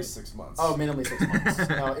you though, at right? least 6 months. Oh, minimally 6 months.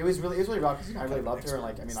 No, it was really rough because I really loved her, and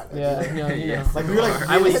like, I mean, like, Yeah, like, no, you know. like we were like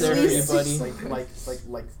I was really there for you, serious,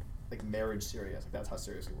 buddy. like marriage serious. Like that's how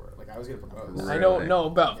serious we were. Like I was gonna propose. Really? I don't know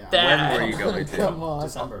about Yeah. that. When were you going to? Come on.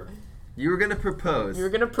 December. You were gonna propose. You were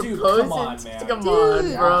gonna Dude, propose come on, it? man. Come Dude.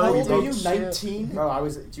 on, bro. How we old are don't you? shit. 19? Bro, I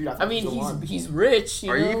was, dude. I, I thought mean, it was the one. he's rich.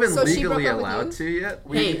 You Are know? you even So she legally broke up with allowed you? to yet?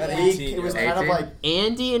 Hey, I At think 18, it was you're kind of 18. like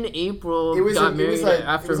Andy and April It was got a- it married was like- it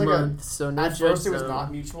after was a like a- month, so no at judge first it was zone.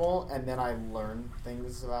 not mutual, and then I learned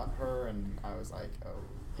things about her, and I was like, oh.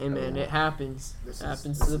 Hey man, it happens. This It is-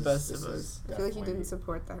 happens this to the is- best this of is us. I feel like you definitely- didn't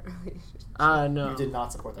support that relationship. No. You did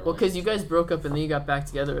not support that. Well, because you relationship. guys broke up and then you got back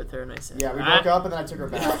together with her, and I said, Yeah, we "Ah." broke up, and then I took her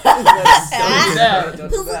back. that. Don't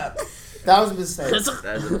do that. That was a mistake. That's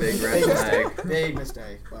a big red Big flag. mistake. Big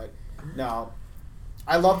mistake. But no,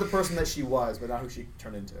 I love the person that she was, but not who she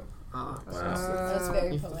turned into. Oh, That's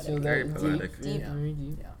very you poetic. feel Very that poetic. deep, Yeah. very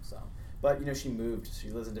deep. Yeah. So, but you know, she moved. She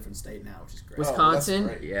lives in a different state now, which is great. Wisconsin? Oh,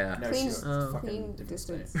 that's great. Yeah. No, Clean- she's Oh. fucking clean different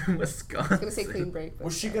distance. state. I was Wisconsin. gonna say clean break. But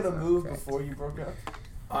Was she that's gonna not move correct. before you broke up?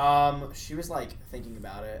 She was like thinking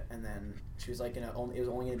about it, and then she was like, it was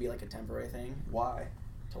only gonna be like a temporary thing Why?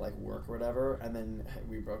 to like work or whatever, and then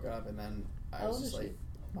we broke up, and then I How was old just is like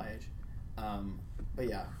my age. But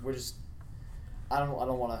yeah, we're just. I don't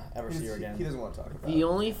want to ever see her again. He doesn't want to talk about The it.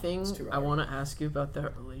 only thing It's too I hard. want to ask you about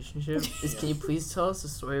that relationship is, can you please tell us a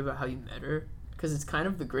story about how you met her? Because it's kind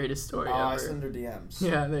of the greatest story I ever. send her DMs.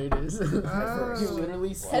 Yeah, there it is. first. You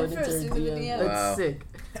literally slid into her first into the DM. DM. That's Wow.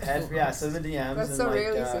 sick. Yeah, send the DMs. That's and so like,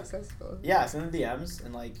 rarely successful. Yeah, send the DMs,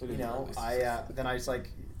 and like It you is know, rarely then I just like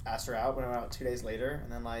asked her out. Went out 2 days later,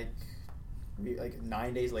 and then like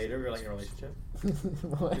 9 days later, we were like in a relationship.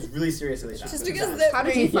 What? It was really serious. Really Just fast. because that How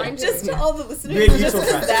did you find just her? to all the listeners, We had just mutual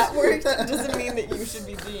because friends. that worked doesn't mean that you should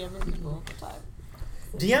be DMing people all the time.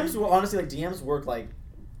 DMs were honestly like DMs work like.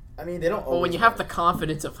 I mean, they don't. Well, when always you have the work.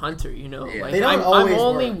 confidence of Hunter, you know, Yeah. like They don't I'm always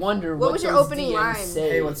only work. wonder What was your those opening DMs line? Say,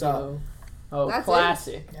 Hey, what's you up? know? Oh, That's it?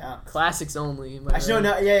 classic. Yeah. Classics only. am I Actually, right?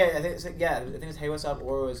 no, yeah. I think it's I think it's hey, what's up,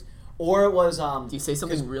 or it was Do you say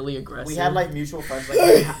something really aggressive? we had like mutual friends. Like,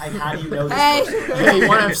 hey, how do you know this Hey. person? Hey, you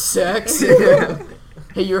want to have sex?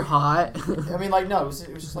 Hey, you're hot. I mean, like, no, it was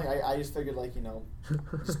just like I just figured like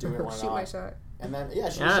just do it. Why Shoot my not? shot. And then yeah,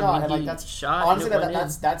 shoot Yeah, a I shot, mean, and like he that's shot, honestly and it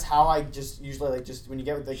went that's how I just usually like just when you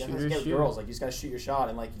get with like Shoot you or get with shoot. girls, like you just gotta shoot your shot,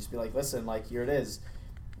 and like you just be like, listen, like here it is.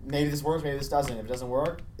 Maybe this works, maybe this doesn't. If it doesn't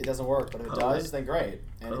work, it doesn't work. But if it Poet. does, then great.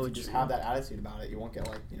 And if you just Poetry. have that attitude about it, you won't get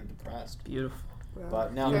like depressed. Beautiful. Wow.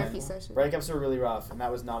 But no, Therapy man, session. breakups are really rough, and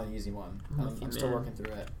that was not an easy one. I'm with you, I'm still man. working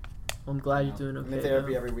through it. Well, I'm glad You you're doing know. I'm okay. in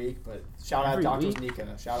therapy though. every week, but shout out Every Dr. week?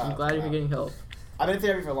 Nika. Shout out. I'm glad you're getting help. I've been in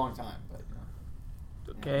therapy for a long time, but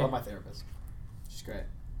Okay. I love my therapist. She's great.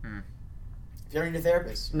 Hmm. If you're a new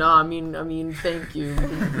therapist, No, I mean, thank you. We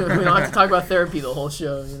don't have to talk about therapy the whole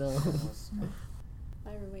show, you know.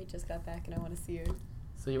 My roommate just got back and I want to see her.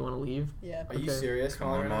 So you want to leave? Yeah. Are you Okay. serious, Come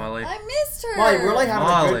Molly? on, right now? Molly. I missed her. Molly, we're like having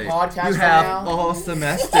a Molly, good podcast you right have now. all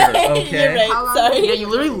semester, okay? You're right. How long- Sorry. Yeah, you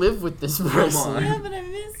literally live with this person. on. Yeah, but I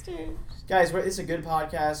missed her. Guys, it's a good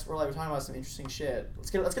podcast. We're talking about some interesting shit.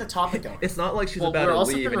 Let's get a topic going. It's not like she's Well, about we're to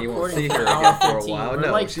also leave been and you won't recording see for her an again hour for a 15. while. We're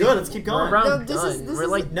No, like she's Good, let's keep We're going. around No, this done. is- this We're is-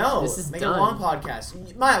 like No, this is make done. it a long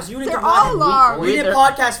podcast. Miles, you need They're to all long. We did They're-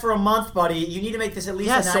 podcast for a month, buddy. You need to make this at least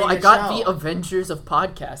Yeah, a so 90 I got show. the Avengers of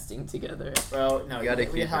podcasting together. Well, no, You gotta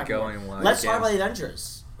we keep have it going while Let's you talk can. about the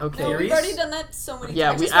Avengers. Okay. No, we've Theories? already done that so many Yeah, I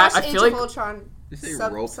times. we- just watched I Age feel of like- Ultron. You say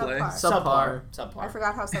Sub- role play? subpar. Subpar. Subpar. I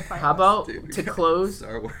forgot how subpar. How was. about Dude, to close?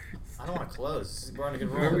 Star Wars. I don't want to close. We're on a good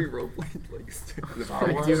Remember we roll. role played like Star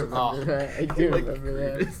I Wars? do remember that. I do like remember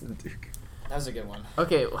that. Grievous and Duke. That was a good one.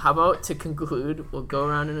 Okay, how about to conclude, we'll go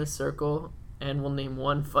around in a circle and we'll name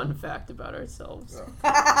one fun fact about ourselves.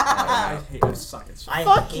 I suck at shit. I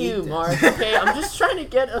Fuck hate you, this. Mark. Okay, I'm just trying to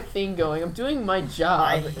get a thing going. I'm doing my job.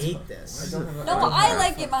 I hate this. No, I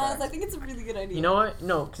like it, Miles. I think it's a really good idea. You know what?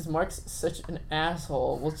 No, because Mark's such an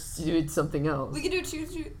asshole. We'll just do something else. We could do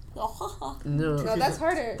choose. No, No, that's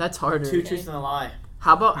harder. that's harder. Two truths and a lie.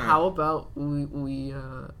 How about Hmm. how about we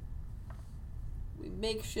We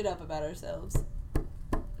make shit up about ourselves.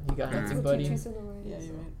 you got Hmm. anything, buddy? Yeah,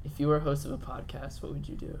 you're right. If you were a host of a podcast, what would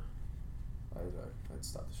you do? I'd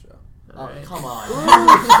stop the show. All right. Come on.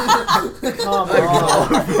 Come on.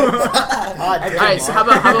 God All damn, right, so Mark.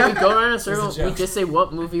 how about we go around in a circle? It's a joke. We just say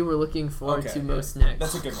what movie we're looking forward Okay, to yeah. most next.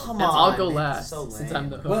 That's a good one. Come And on. I'll go man. last So since lame. I'm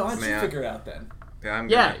the host. Well, why don't you May I- figure it out then? Yeah, I'm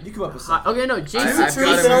Yeah. gonna- You come up with Hi- something. okay, no, Jason. I've got Truth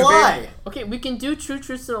a and a movie. lie. Okay, we can do True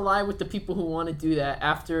Truths and a Lie with the people who want to do that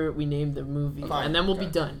after we name the movie, Fine, and then we'll be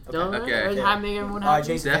okay. done. Okay. Don't Okay. worry, Yeah. make everyone All right, happy.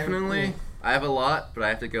 Jason. Definitely. I have a lot, but I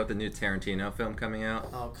have to go with the new Tarantino film coming out.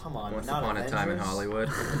 Oh, come on. Once not Upon a Time in Avengers. Hollywood.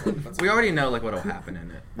 We already know like what'll happen in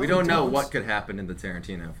it. We No, we don't know don't. what could happen in the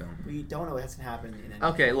Tarantino film. We don't know what's going to happen in any.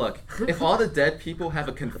 Okay, look. If all the dead people have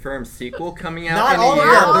a confirmed sequel coming out Not in all a of year,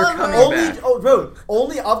 them. they're All of coming them. Only, back. oh, bro,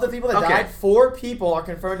 only of the people that Okay. died, 4 people are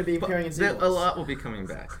confirmed to be But appearing in sequels. a lot will be coming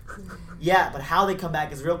back. Yeah, but how they come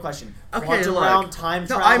back is the real question. Okay, Quantum look. realm, time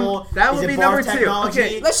No, travel. that is would it be bar number 2. technology?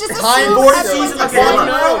 Okay. Let's just Time assume Vortex everyone's season of excited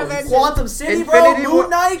Quantum, for bro. Avengers. Quantum City, Infinity bro. War- Moon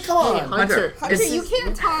Knight, come Hey, on. Hunter. Hunter, It's- you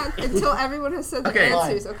can't talk until everyone has said Okay. the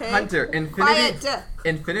answers, okay? Hunter, Quiet.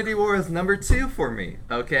 Infinity War is number 2 for me,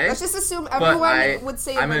 okay? Let's just assume But everyone would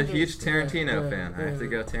say I'm a Avengers. huge Tarantino Yeah, fan. I have to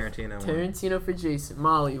yeah. go Tarantino one. Tarantino for Jason.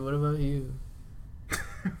 Molly, what about you?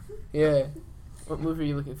 Yeah. What movie are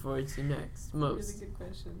you looking forward to next? Really Most. good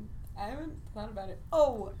question. I haven't thought about it.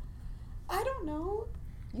 Oh, I don't know.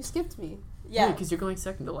 You skipped me. Yeah. because you're going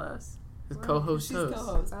second to last. As Well, co-host She's host.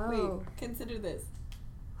 co-host. Oh. Wait, consider this.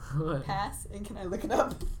 What? Pass, and can I look it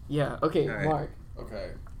up? Yeah, okay, All right. Mark.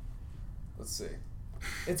 Okay. Let's see.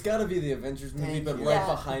 It's got to be the Avengers movie, Thank but you. right Yeah.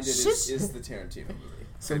 behind it Shush. is the Tarantino movie.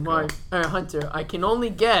 So Good Mark, or Hunter, I can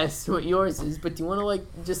only guess what yours is, but do you want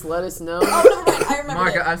to just let us know? Oh, never mind. I remember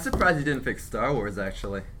Mark, it. I'm surprised you didn't pick Star Wars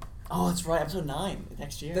actually. Oh, that's right. Episode 9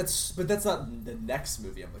 next year. That's not the next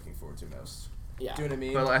movie I'm looking forward to most. yeah. Do you know what I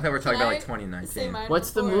mean? Well, I thought we were talking Can about I like say 2019. mine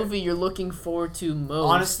What's the before? movie you're looking forward to most?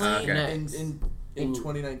 Honestly, Okay. next? in Ooh.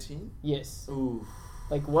 2019. Yes. Ooh.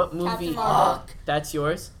 Like what movie? Captain Marvel. Fuck. That's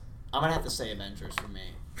yours? I'm gonna have to say Avengers for me.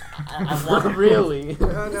 I want. Really?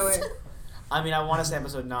 Oh no way. I mean, I want to say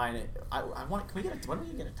Episode 9. I want. Can we get? When do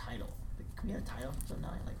we get a title? Can we get a title for Episode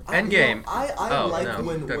 9? Like, Endgame. I Oh, like no.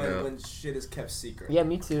 when Don't go. when shit is kept secret. Yeah,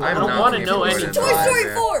 me too. I'm I don't not want to looking know forward to anything. it. Toy Story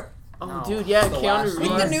Yeah. 4! Oh, No. dude, yeah, The Keanu last Reeves.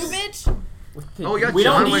 one. With the new bitch? With the- Oh, we got we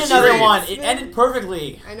John don't need Wick another 3. one. It ended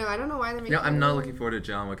perfectly. I know. I don't know why they're making. No, I'm not looking forward to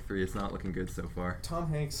John Wick 3. It's not looking good so far. Tom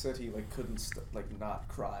Hanks said he couldn't not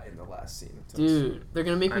cry in the last scene. Dude, they're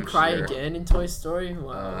gonna make me I'm cry sure. again in Toy Story.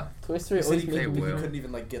 Wow. Toy He Story said always he makes couldn't, me. will. he couldn't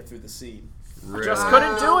even get through the scene. Really? Just Wow.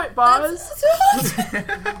 couldn't do it, Buzz.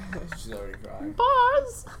 She's already crying.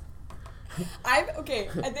 Buzz. I think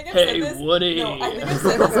I've Hey, said this. Woody. No, I think I've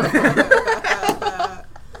said this before.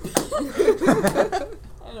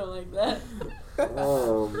 I don't like that.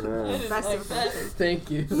 Oh I man. didn't That's like that. offensive. Thank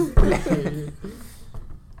you.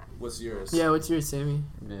 What's yours? Yeah, what's yours, Sammy?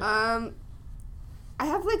 I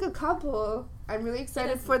have like a couple. I'm really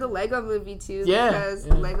excited for the Lego movie too. Yeah, Because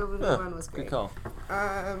yeah. Lego movie Huh, 1 was great. Good call.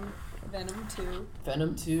 Venom 2.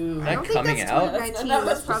 Venom 2. I That don't think coming that's out? 2019. No, That's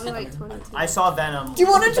that's probably like 2022. I saw Venom. Do you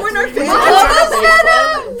want to join our family?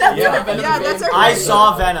 Yeah. Yeah, that's our. I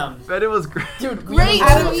saw Venom. But it was great. Dude, we Great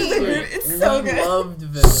loved movie. it. It's so We good. loved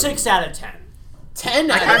Venom. 6 out of 10.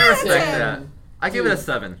 10 I out kind of of respect 10. that. I give it a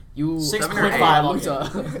 7. You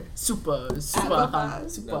 6.5. super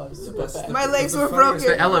fast. My legs were The broken.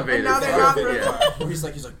 The elevator And now they're scene. not Yeah. broken. Where he's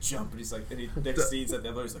like jump, and he's like, and he next scene's at the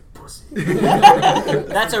other, he's like pussy.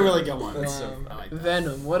 That's a really good one. Wow. I like that.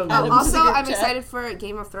 Venom, what a movie. Also, Group I'm chat. excited for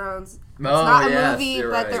Game of Thrones. Oh, It's not a yes, movie, you're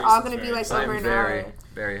but right. they're all gonna be like I'm over an very, hour.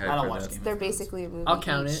 very hyped I don't for watch that. Game They're basically a movie. I'll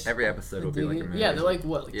count each. it. Every episode will be like a movie. Yeah, they're like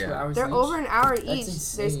what, like 2 Yeah. hours They're each? over an hour That's each.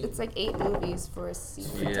 There's insane. it's like 8 movies for a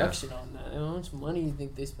season. Yeah. Production on that. How much money do you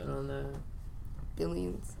think they spent on that?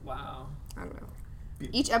 Billions. Wow. I don't know.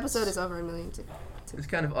 Each episode is over $1 million too. It's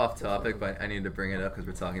kind of off topic, but I need to bring it up because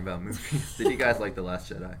we're talking about movies. Did you guys like The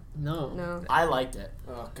Last Jedi? No. No. I liked it.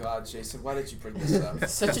 Oh God, Jason, why did you bring this up?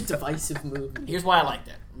 Such a divisive movie. Here's why I liked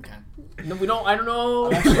it. Okay. No, we don't. I don't know.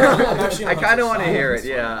 I'm actually I on kind of Hunter's want to side hear on it. this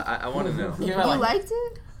Yeah, I want to know. Here's You why I liked it. liked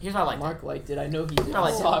it? Here's why I liked it. Mark liked it. I know he did. I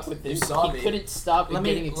liked it. Talk with this. You saw He me. couldn't stop Let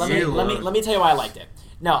getting me excited. let me tell you why I liked it.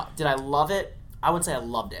 No, did I love it? I wouldn't say I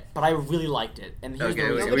loved it, but I really liked it. And here's Okay,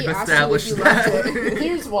 the reason. Nobody we've asked you if established you that. liked it.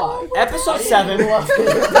 Here's why. Episode 7.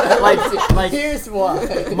 like Here's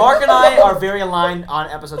why. Mark and I are very aligned on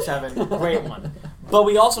episode 7. Great one. But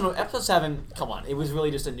we also know episode 7, come on, it was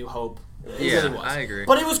really just a new hope. It Yeah, really was. I agree.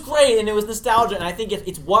 But it was great and it was nostalgia and I think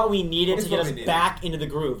it's what we needed It's to get what us we needed. back into the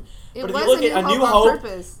groove. It But if was you look a at new A New hope on Hope,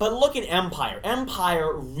 purpose. but look at Empire.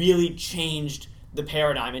 Empire really changed the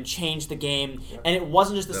paradigm and changed the game, and it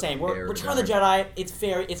wasn't just the same. Return of the Jedi,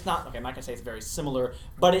 it's not, okay, I'm not going to say it's very similar,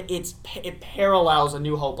 but it parallels A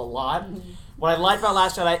New Hope a lot. What I liked about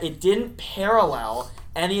Last Jedi, it didn't parallel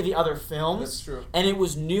any of the other films. That's true. And it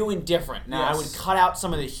was new and different. Now, I would Yes. cut out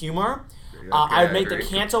some of the humor. Okay, I would I make the agree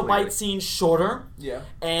Canto completely. Bite scene shorter, Yeah.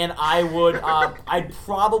 and I would,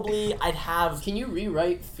 I'd have... Can you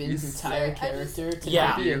rewrite Finn's Yes. entire I just- character to Yeah.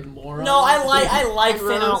 not be a moron? No, I like Finn.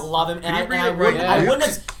 I Rose. don't love him, and Can you I rewrite wouldn't Luke?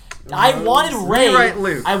 have. I wanted Ray. Rewrite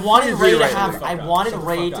Luke. I wanted Please Ray to rewrite have. Luke. I Shut the wanted fuck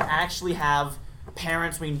Ray up. to actually have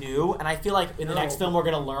parents we knew, and I feel like in the next No. film we're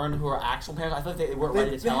gonna learn who are actual parents. I feel like they weren't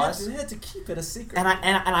ready to tell us. They had to keep it a secret. And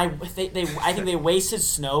I think they wasted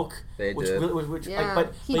Snoke. They which did. Really, which, Yeah. like,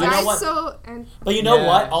 he but you know died what? so and But you know Yeah,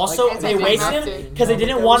 what? Also, like, they it's wasted him anticlimactic. because they No,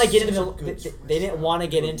 didn't but want to that get was into such a good they didn't want to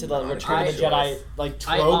get into the Return of the I- Jedi like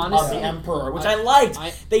I trope of honestly- the Emperor, which I liked.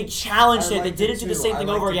 They challenged I it. They liked did it it to the too. same I thing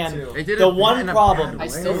liked over it again. too. They did The it one in a problem- bad I way.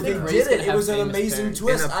 still They think Ray's did gonna it. It have was an famous amazing parents.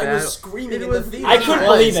 twist. In a I bad- was screaming it in was- the theater. I couldn't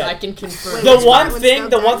Was, believe it. I can confirm. Wait, The which one part thing, was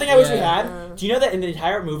the Snoke one thing I wish we Yeah. had. Do you know that in the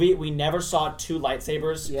entire movie we never saw two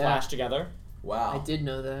lightsabers Yeah. flash together? Wow. I did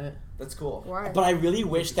know that. That's cool. why? But I really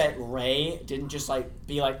wish that Rey didn't just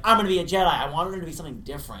be like, I'm gonna be a Jedi. I wanted her to be something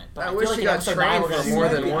different. But I feel wish like she in got episode trained 9 we're for gonna more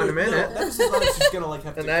see- than 1 minute. That's about it. She's gonna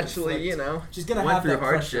have to. And actually, conflict. you know, she's gonna went have through that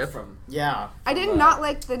pressure hardship. from. Yeah. I did Right. not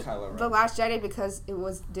like Kylo Ren. the Last Jedi because it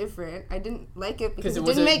was different. I didn't like it because it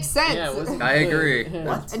wasn't- didn't make sense. Yeah, it wasn't I good. agree.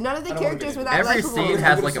 What? And none of the I don't wanna characters get were into that Every likable. scene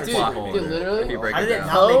has like a Dude, plot hole. dude, in it, literally- if you break How it did it down.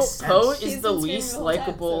 not make Poe sense? Poe is He's the been least screaming the whole time,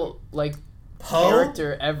 likable so- like Poe?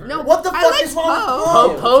 character ever. No, What the I fuck like is wrong with Poe. Poe?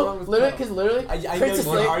 what's Poe, wrong with literally, Poe? because literally, I know Princess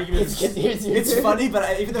the Leia. argument. Here's It's funny,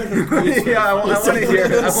 but even though I don't agree, it's Yeah, I funny. want to hear. I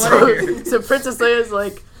want to hear. So Princess Leia's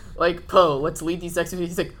like Poe, let's lead these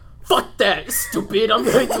executions. He's like, fuck that, stupid. I'm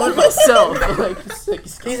gonna do it myself.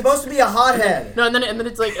 He's supposed to be a hothead. No, and then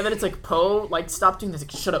it's like Poe, like, stop doing this.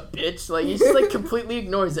 Like, shut up, bitch. Like, he just like completely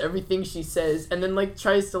ignores everything she says, and then like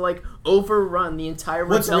tries to like overrun the entire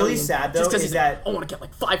What's rebellion. really sad, though, just 'cause is he's like, that- I want to get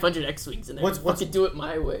like 500 X-wings, and then What's- fucking do it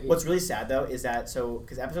my way. What's really sad though is that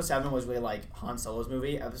because episode 7 was really like Han Solo's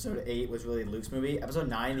movie, episode 8 was really Luke's movie, episode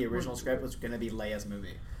 9 the original script was gonna be Leia's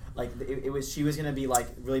movie. Like she was gonna be like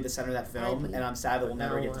really the center of that film, R.I.P. and I'm sad that we'll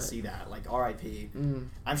never No get to way. see that. Like R.I.P. Mm.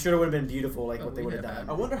 I'm sure it would have been beautiful, like Oh, what they would have yeah. done.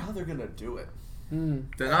 I wonder how they're gonna do it. Mm.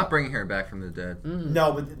 They're not bringing her back from the dead. Mm.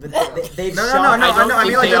 No, but they've No, shot. I mean, like, they're not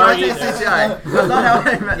doing they already- CGI. That's not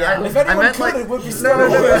how I meant. Yeah. If I anyone meant could, like it would be no, Star no,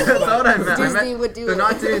 Wars. that's not what I meant. I Disney meant would do they're it.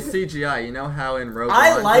 not doing CGI. You know how in Rogue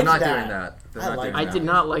I One like they're not that. doing that. They're I not like doing I that. did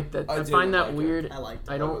not like that. I I didn't find that like it. weird. I liked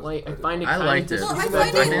it. I don't like. I find it. I kinda liked it. No, I disrespectful. find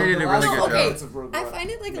I think they did a really No, good okay. job. I find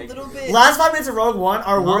it like a little bit. Last 5 minutes of Rogue One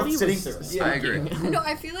are Molly worth sitting was through. I agree. speaking. No,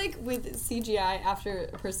 I feel like with CGI after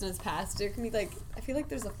a person has passed, there can be like I feel like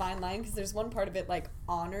there's a fine line because there's one part of it like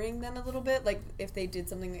honoring them a little bit, like if they did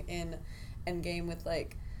something in Endgame with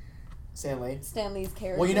like Stanley. Stanley's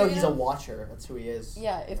character. Well, you know he's a watcher. That's who he is.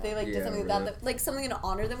 Yeah, if they like Yeah, did something really. that like something to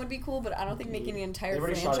honor them would be cool, but I don't think making the entire They've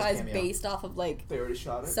already shot his franchise cameo. based off of like They already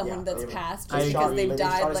shot it. someone Yeah, that's they- passed I just because agree. they've They shot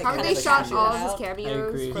died his like Haven't cameo. they kind shot of all of out. his I cameos?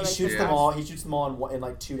 agree. For, He like, shoots Yeah. them all. He shoots them all in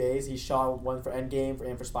like 2 days. He shot one for Endgame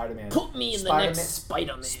and for Spider-Man. Put me in the Spider-Man- next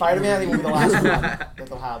Spider-Man. Spider-Man, I think, will be the last one that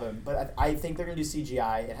they'll have him. But I think they're gonna do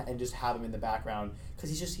CGI and just have him in the background because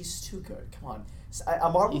he's too good. Come on, a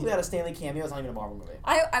Marvel movie that a Stanley cameo is not even a Marvel movie.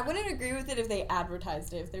 I wouldn't agree with it if they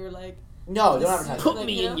advertised it. If they were like, No, they don't advertise. Put Like,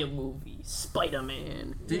 me you in know? your movie,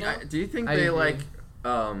 Spider-Man. Do you think I they agree. like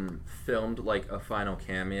filmed like a final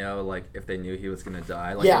cameo, like if they knew he was gonna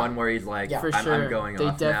die, like Yeah. one where he's like, Yeah. For I'm, sure. I'm going they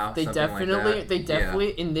off now. They something definitely, like that. they Yeah. definitely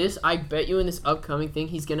in this. I bet you in this upcoming thing,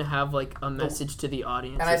 he's gonna have like a message to the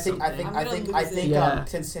audience. And or I think something. I'm gonna lose it. Yeah.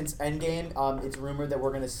 since Endgame, it's rumored that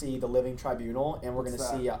we're gonna see the Living Tribunal and we're gonna What's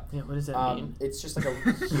that? see. Yeah, what does that mean? It's just like a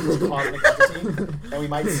huge cosmic entity, and we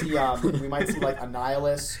might see like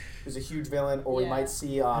Annihilus, who's a huge villain, or we Yeah. might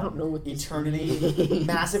see I don't know what this Eternity, means.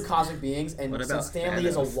 massive cosmic beings, and What since about Stanley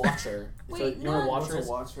is a Thanos? watcher, so Wait, you know what a no. watcher What's is?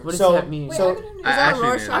 a watcher? What does So- that mean? Wait, So- I couldn't I actually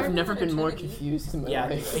Rorschach? knew. I've never been more Eternity. confused in my Yeah.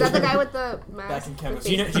 life. Is that the guy with the mask? Back in with chemistry.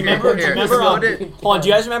 Do you, know, face? do you remember? Do you Here, remember? explode it. Hold on. Do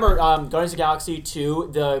you guys remember Guardians of the Galaxy 2?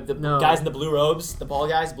 The No. guys in the blue robes, the bald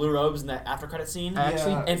guys, blue robes, in that after credit scene. I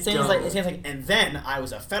actually Yeah. And Stanley's don't. like, and then I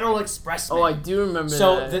was a Federal Expressman. Oh, I do remember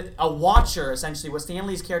So that. a watcher, essentially, what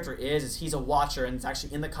Stanley's character is he's a watcher, and it's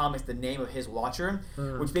actually in the comics the name of his watcher,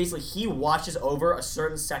 which basically he watches over a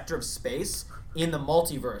certain sector of space in the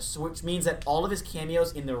multiverse, so which means that all of his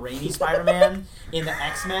cameos in the Raimi Spider-Man, in the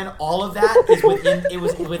X-Men, all of that is within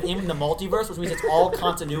the multiverse, which means it's all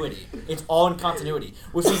continuity. It's all in continuity,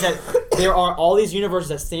 which means that there are all these universes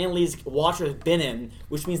that Stan Lee's Watcher has been in,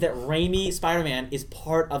 which means that Raimi Spider-Man is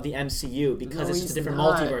part of the MCU because No, it's he's just a different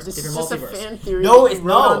not. multiverse. This different is just a multiverse. fan theory No, that it's you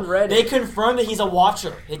wrote on no. Reddit. They confirmed that he's a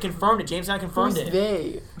Watcher. They confirmed it. James Gunn confirmed Who's it.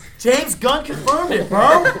 they? James Gunn confirmed it,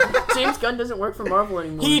 bro. James Gunn doesn't work for Marvel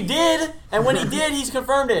anymore. He did, and when he did, he's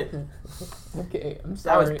confirmed it. Okay, I'm That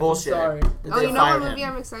sorry. was bullshit. I'm sorry. Oh, They you know fired what movie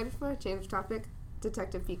him. I'm excited for? Change topic.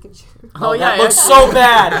 Detective Pikachu. Oh, yeah, that looks actually. so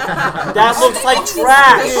bad. That looks like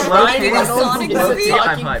trash. Dude, Ryan Ryan Reynolds Sonic is a movie?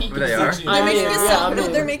 talking I'm hyped, Pikachu. they are. They're making a yeah, no,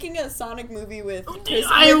 I'm they're in. making a Sonic movie with Dude,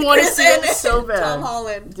 I with want to Chris see it and so bad. Tom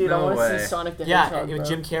Holland. Dude, No I want to way. see Sonic the Yeah, Hedgehog, with bro.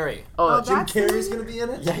 Jim Carrey. Oh, Jim that's Carrey's the- gonna be in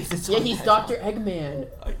it. Yeah, he's yeah, he's Dr. Eggman.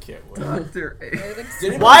 I can't wait. Dr. A.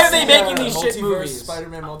 Did Why anybody are they see, making these shit Multiverse, movies?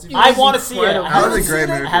 Spider-Man multiverse. I want to see it. incredible. That was a great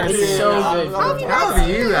I movie. haven't It's seen it. so yet. good. How have you How not have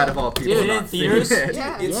seen you, it? out of all people, Is it in not seen theaters? it?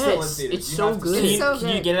 Yeah. It's still in Yes, theaters. it's You so have to good. see Can it. you, so can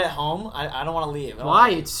you good. get it at home? I don't want to leave. Why?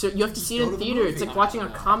 It's so, you have to see it go in to the theater. It's movie. like watching a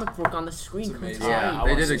Yeah. comic book on the screen. It's Come amazing. on. Yeah, I They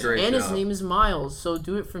wanna did a see great And job. his name is Miles, so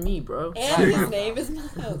do it for me, bro. And his name is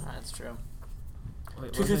Miles. That's true.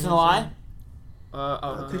 Wait, Two what was Truths I and a Lie?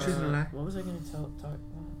 gonna say? Two Truths and a Lie. What was I gonna talk? I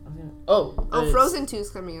was gonna, oh, Oh, it's- Frozen 2 is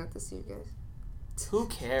coming out this year, guys. Who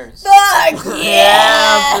cares? Fuck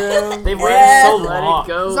Yeah, bro. They've waited so Let long. it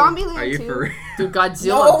go. Zombieland Are you 2. for real? Dude, Godzilla.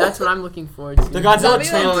 No. That's what I'm looking forward to. The Godzilla Zombie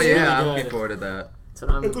trailer Oh is yeah, really I'm good. looking forward to that. That's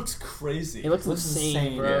what I'm. It looks crazy. It looks Looks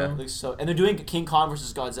insane, bro. Yeah. It looks so, and they're doing King Kong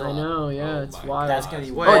versus Godzilla. I know, yeah, Oh it's my wild. That's gonna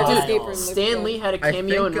be Wait. Oh, wild. dude, Escape Room Stan looks Lee had a I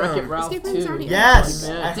cameo in think, Wreck-It Ralph Escape Room's too. already out. Yes,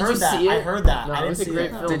 Yeah. I Did heard you that. see it? I heard that. No, I it didn't was a see great it.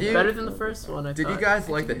 film. Did you- Better than the first one, I Did you thought. guys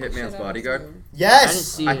like The Hitman's Bodyguard? I didn't Yes.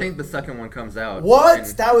 see I it. think the second one comes out. What?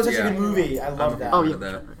 in- That was such yeah. a good movie. I love I'm that. Oh, looking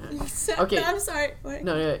yeah. forward to that. Okay. I'm sorry. What?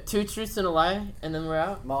 No, yeah. 2 truths and a lie, and then we're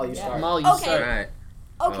out. Molly, you Yeah. start. Molly, you Okay. start. Alright.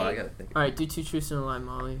 Okay. Oh, I gotta think. All right, do 2 truths and a lie,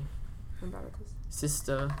 Molly. I'm bad at this.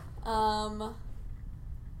 Sister.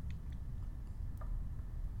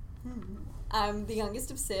 I'm the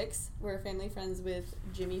youngest of 6. We're family friends with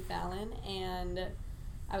Jimmy Fallon, and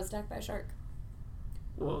I was attacked by a shark.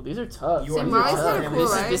 Whoa, these are tough. You are See, not mine's family kinda cool,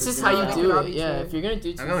 friends right? This with is Jimmy how you That Fallon. do could all it. be Yeah, true. if you're gonna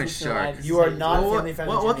do 2 I'm going truths and a lie, shark. this You is are how not do it. family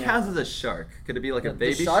friends with What Jimmy. counts as a shark? Could it be like a The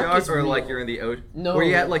baby shark shark is or like real. you're in the ocean? No, Where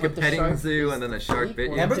you had like a but the petting shark zoo is and then a shark fake bit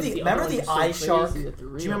one. you? Remember Because the the other remember ones the are so eye crazy shark? that Do they're you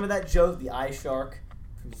real. remember that joke? The eye shark.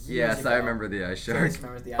 From years Yes, ago. I remember the ice shark. Jace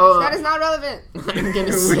remembers the eye Oh, shark. That is not relevant. I'm gonna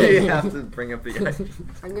we say. have to bring up the ice.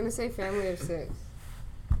 I'm gonna say family of 6.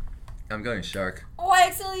 I'm going shark. Oh, I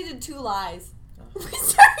accidentally did 2 lies.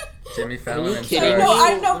 Sorry. Jimmy Fallon you and kidding No,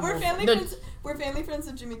 shark. me? we're family No. friends. We're family friends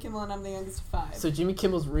with Jimmy Kimmel, and I'm the youngest of 5. So Jimmy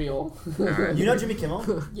Kimmel's real. Alright. You know Jimmy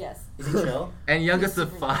Kimmel? Yes. Is he chill? And youngest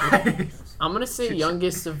of 5. I'm gonna say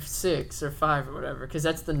youngest of 6 or 5 or whatever, because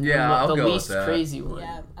that's the Yeah, I'll the go with least that. crazy one.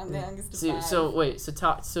 Yeah, I'm the youngest of So, 5. so wait,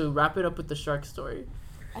 so wrap it up with the shark story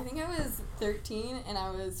I think I was 13, and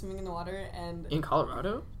I was swimming in the water, and in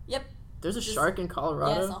Colorado. Yep. There's a Just- shark in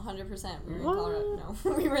Colorado. yes, 100%. We were What? in Colorado.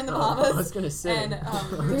 No, we were in the Oh, Bahamas. I was gonna say. And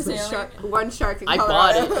we were There's a sailing. shark, one shark in I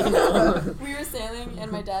bought Colorado. it. You know? We were sailing,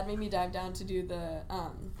 and my dad made me dive down to do the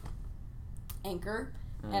anchor.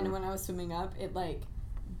 And when I was swimming up, it like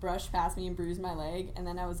brushed past me and bruised my leg. And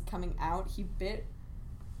then I was coming out. He bit.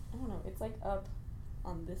 I don't know. It's like up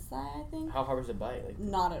on this side, I think. How hard was the bite? Like,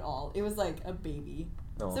 Not at all. It was like a baby.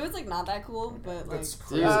 no. So it's like not that cool, but like. That's Dude,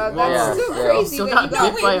 crazy. That's yeah. still Yeah. crazy. Still but got you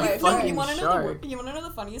bit got by a bit no, fucking you want to know shark. you want to know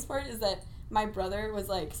the funniest part is that my brother was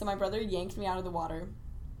like, so my brother yanked me out of the water,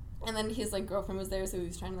 and then his like girlfriend was there, so he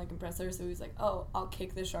was trying to like impress her, so he was like, oh, I'll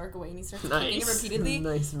kick the shark away, and he starts kicking it Nice. repeatedly,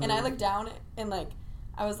 Nice and I move. looked down and like.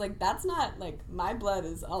 I was like, that's not, like, my blood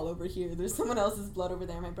is all over here. There's someone else's blood over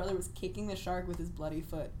there. My brother was kicking the shark with his bloody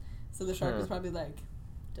foot. So the shark was probably like,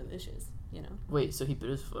 delicious, you know? Wait, so he bit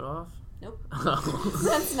his foot off? Nope. Oh.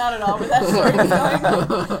 That's not at all where that story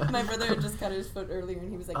is going. My brother had just cut his foot earlier,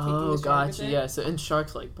 and he was like kicking Oh, the shark with gotcha. it. Yeah. So and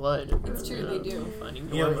sharks like blood. It's true, they do.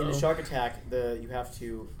 Finding You know, in Nemo. a shark attack, you have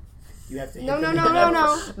to. No.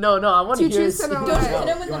 No, I want to 2 hear truths this. and a Don't lie. hit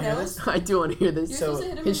him in You the wanna hear nose. this? I do want to hear this. You're So, supposed to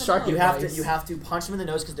hit him his in the shark nose. advice. You have to punch them in the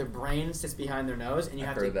nose because their brain sits behind their nose, and you I've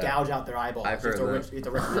have to heard that. gouge out their eyeballs. I've You have to heard rip- that. you have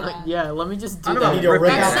to rip them out. Yeah, let me just I do don't know, that. need to rip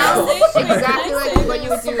ripping out out. the- Exactly like what you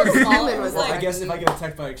would do with a human with I it. guess if I get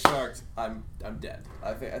attacked by a shark, I'm dead.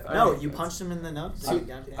 I think. No, think you that's- punched them in the nose. I'm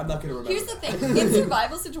not gonna remember. Here's the that. thing. In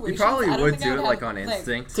survival situations, You probably I don't would think I do it would like have, on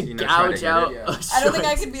instinct. To you know, try to gouge hit out. it. Yeah. a I don't think I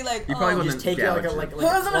shark. could be like, You probably oh, wouldn't Just take it like a gouge like, it.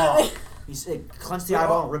 like a claw. You clench the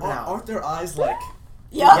eyeball and rip it out. Aren't their eyes like?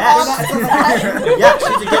 yeah, Yes. on the side. Yeah,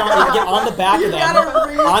 so you get on the back of You them. gotta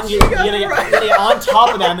reach. You gotta get on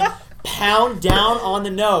top of them, pound down on the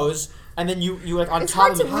nose, and then you like on It's top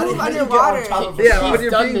hard of to them. How do move you get underwater. on top of Yeah, them? when He's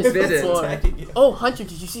you're done being this bitten. before. Oh, Hunter,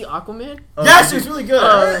 did you see Aquaman? Yes, it was really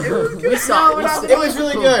good. We saw. No, we're not It was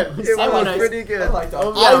really good. It I mean, was pretty good. I like that.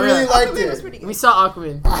 Oh, I yeah, really yeah. liked Aquaman was it. pretty good. We saw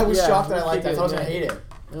Aquaman. I was Yeah, shocked that I was liked that. I thought I was gonna pretty hate it. good,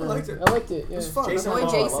 I liked it. I liked it. Yeah. It was fun. Jason Only Momoa,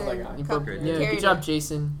 I love Jason. that guy. You Come- both- yeah, carried good it. job,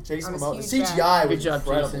 Jason. Jason I was Momoa. huge The CGI Good was job,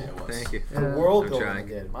 incredible. Jason. It was. Thank you. The Yeah. world I'm building trying.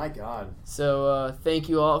 they did. My God. So thank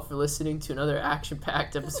you all for listening to another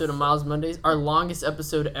action-packed episode of Miles Mondays, our longest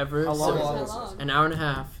episode ever. How long so was How this? long? an hour and a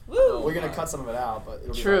half. Woo! We're gonna cut some of it out, but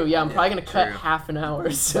it'll be True. fine. Yeah, I'm probably gonna cut True. half an hour.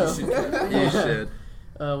 So. You should. You should.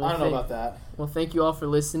 Well, I don't know about that. Well, thank you all for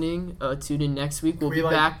listening. Tune in next week. We'll Can be we,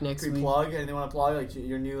 like, back next can we week. plug? Anything want to plug? Like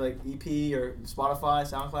your new like EP or Spotify,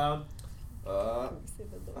 SoundCloud? I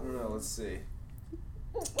don't know. Let's see.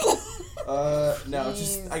 No,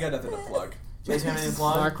 just I got nothing to plug. Jason, have anything to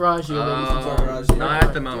plug? Mark Raggio, ladies and Sorry, gentlemen. Raji. Not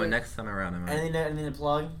at the moment. Next time around, I might. Anything to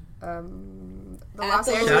plug? The At Los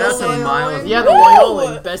the Angeles Shout out to Loyola. Miles. Yeah, the Woo!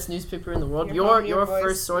 Loyola, best newspaper in the world. Your Your home, your voice,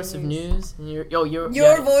 first source your of news. news. And your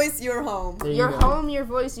Your voice, your home. There you Your go. home, your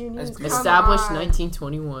voice, your news. That's Come beautiful. Established on.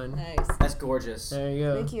 1921. Nice. That's gorgeous. There you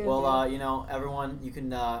go. Thank you. Well, everyone, you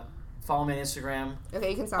can follow me on Instagram.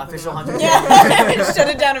 Okay, you can stop. Official it now. Hunter. Yeah, shut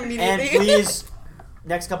it down And immediately. please,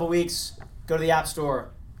 next couple weeks, go to the App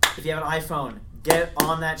Store. If you have an iPhone, get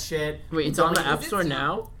on that shit. Wait, it's Don't on the leave App it Store still-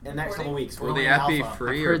 now? in the next couple weeks. We're Will going the app be alpha.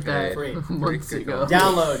 free I've or heard that Free. months ago.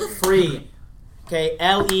 Download free. Okay,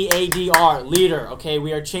 LEADR, leader. Okay,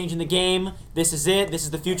 we are changing the game. This is it. This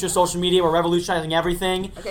is the future of social media. We're revolutionizing everything.